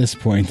listening at this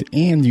point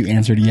and you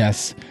answered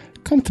yes,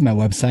 come to my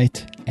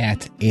website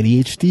at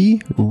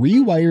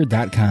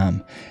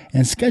ADHDrewired.com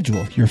and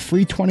schedule your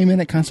free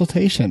 20-minute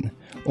consultation,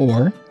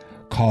 or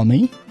call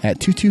me at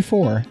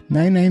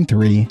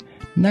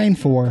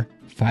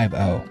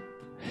 224-993-9450.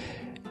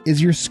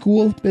 Is your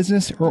school,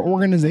 business, or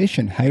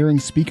organization hiring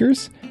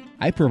speakers?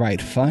 I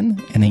provide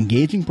fun and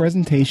engaging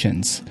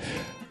presentations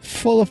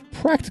full of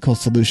practical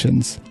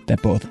solutions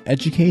that both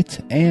educate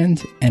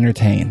and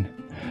entertain.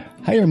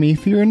 Hire me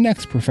for your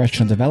next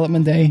professional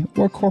development day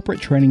or corporate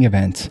training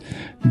event.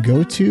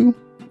 Go to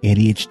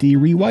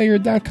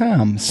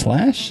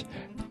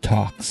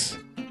ADHDrewired.com/talks.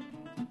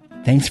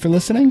 Thanks for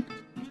listening.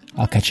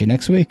 I'll catch you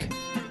next week.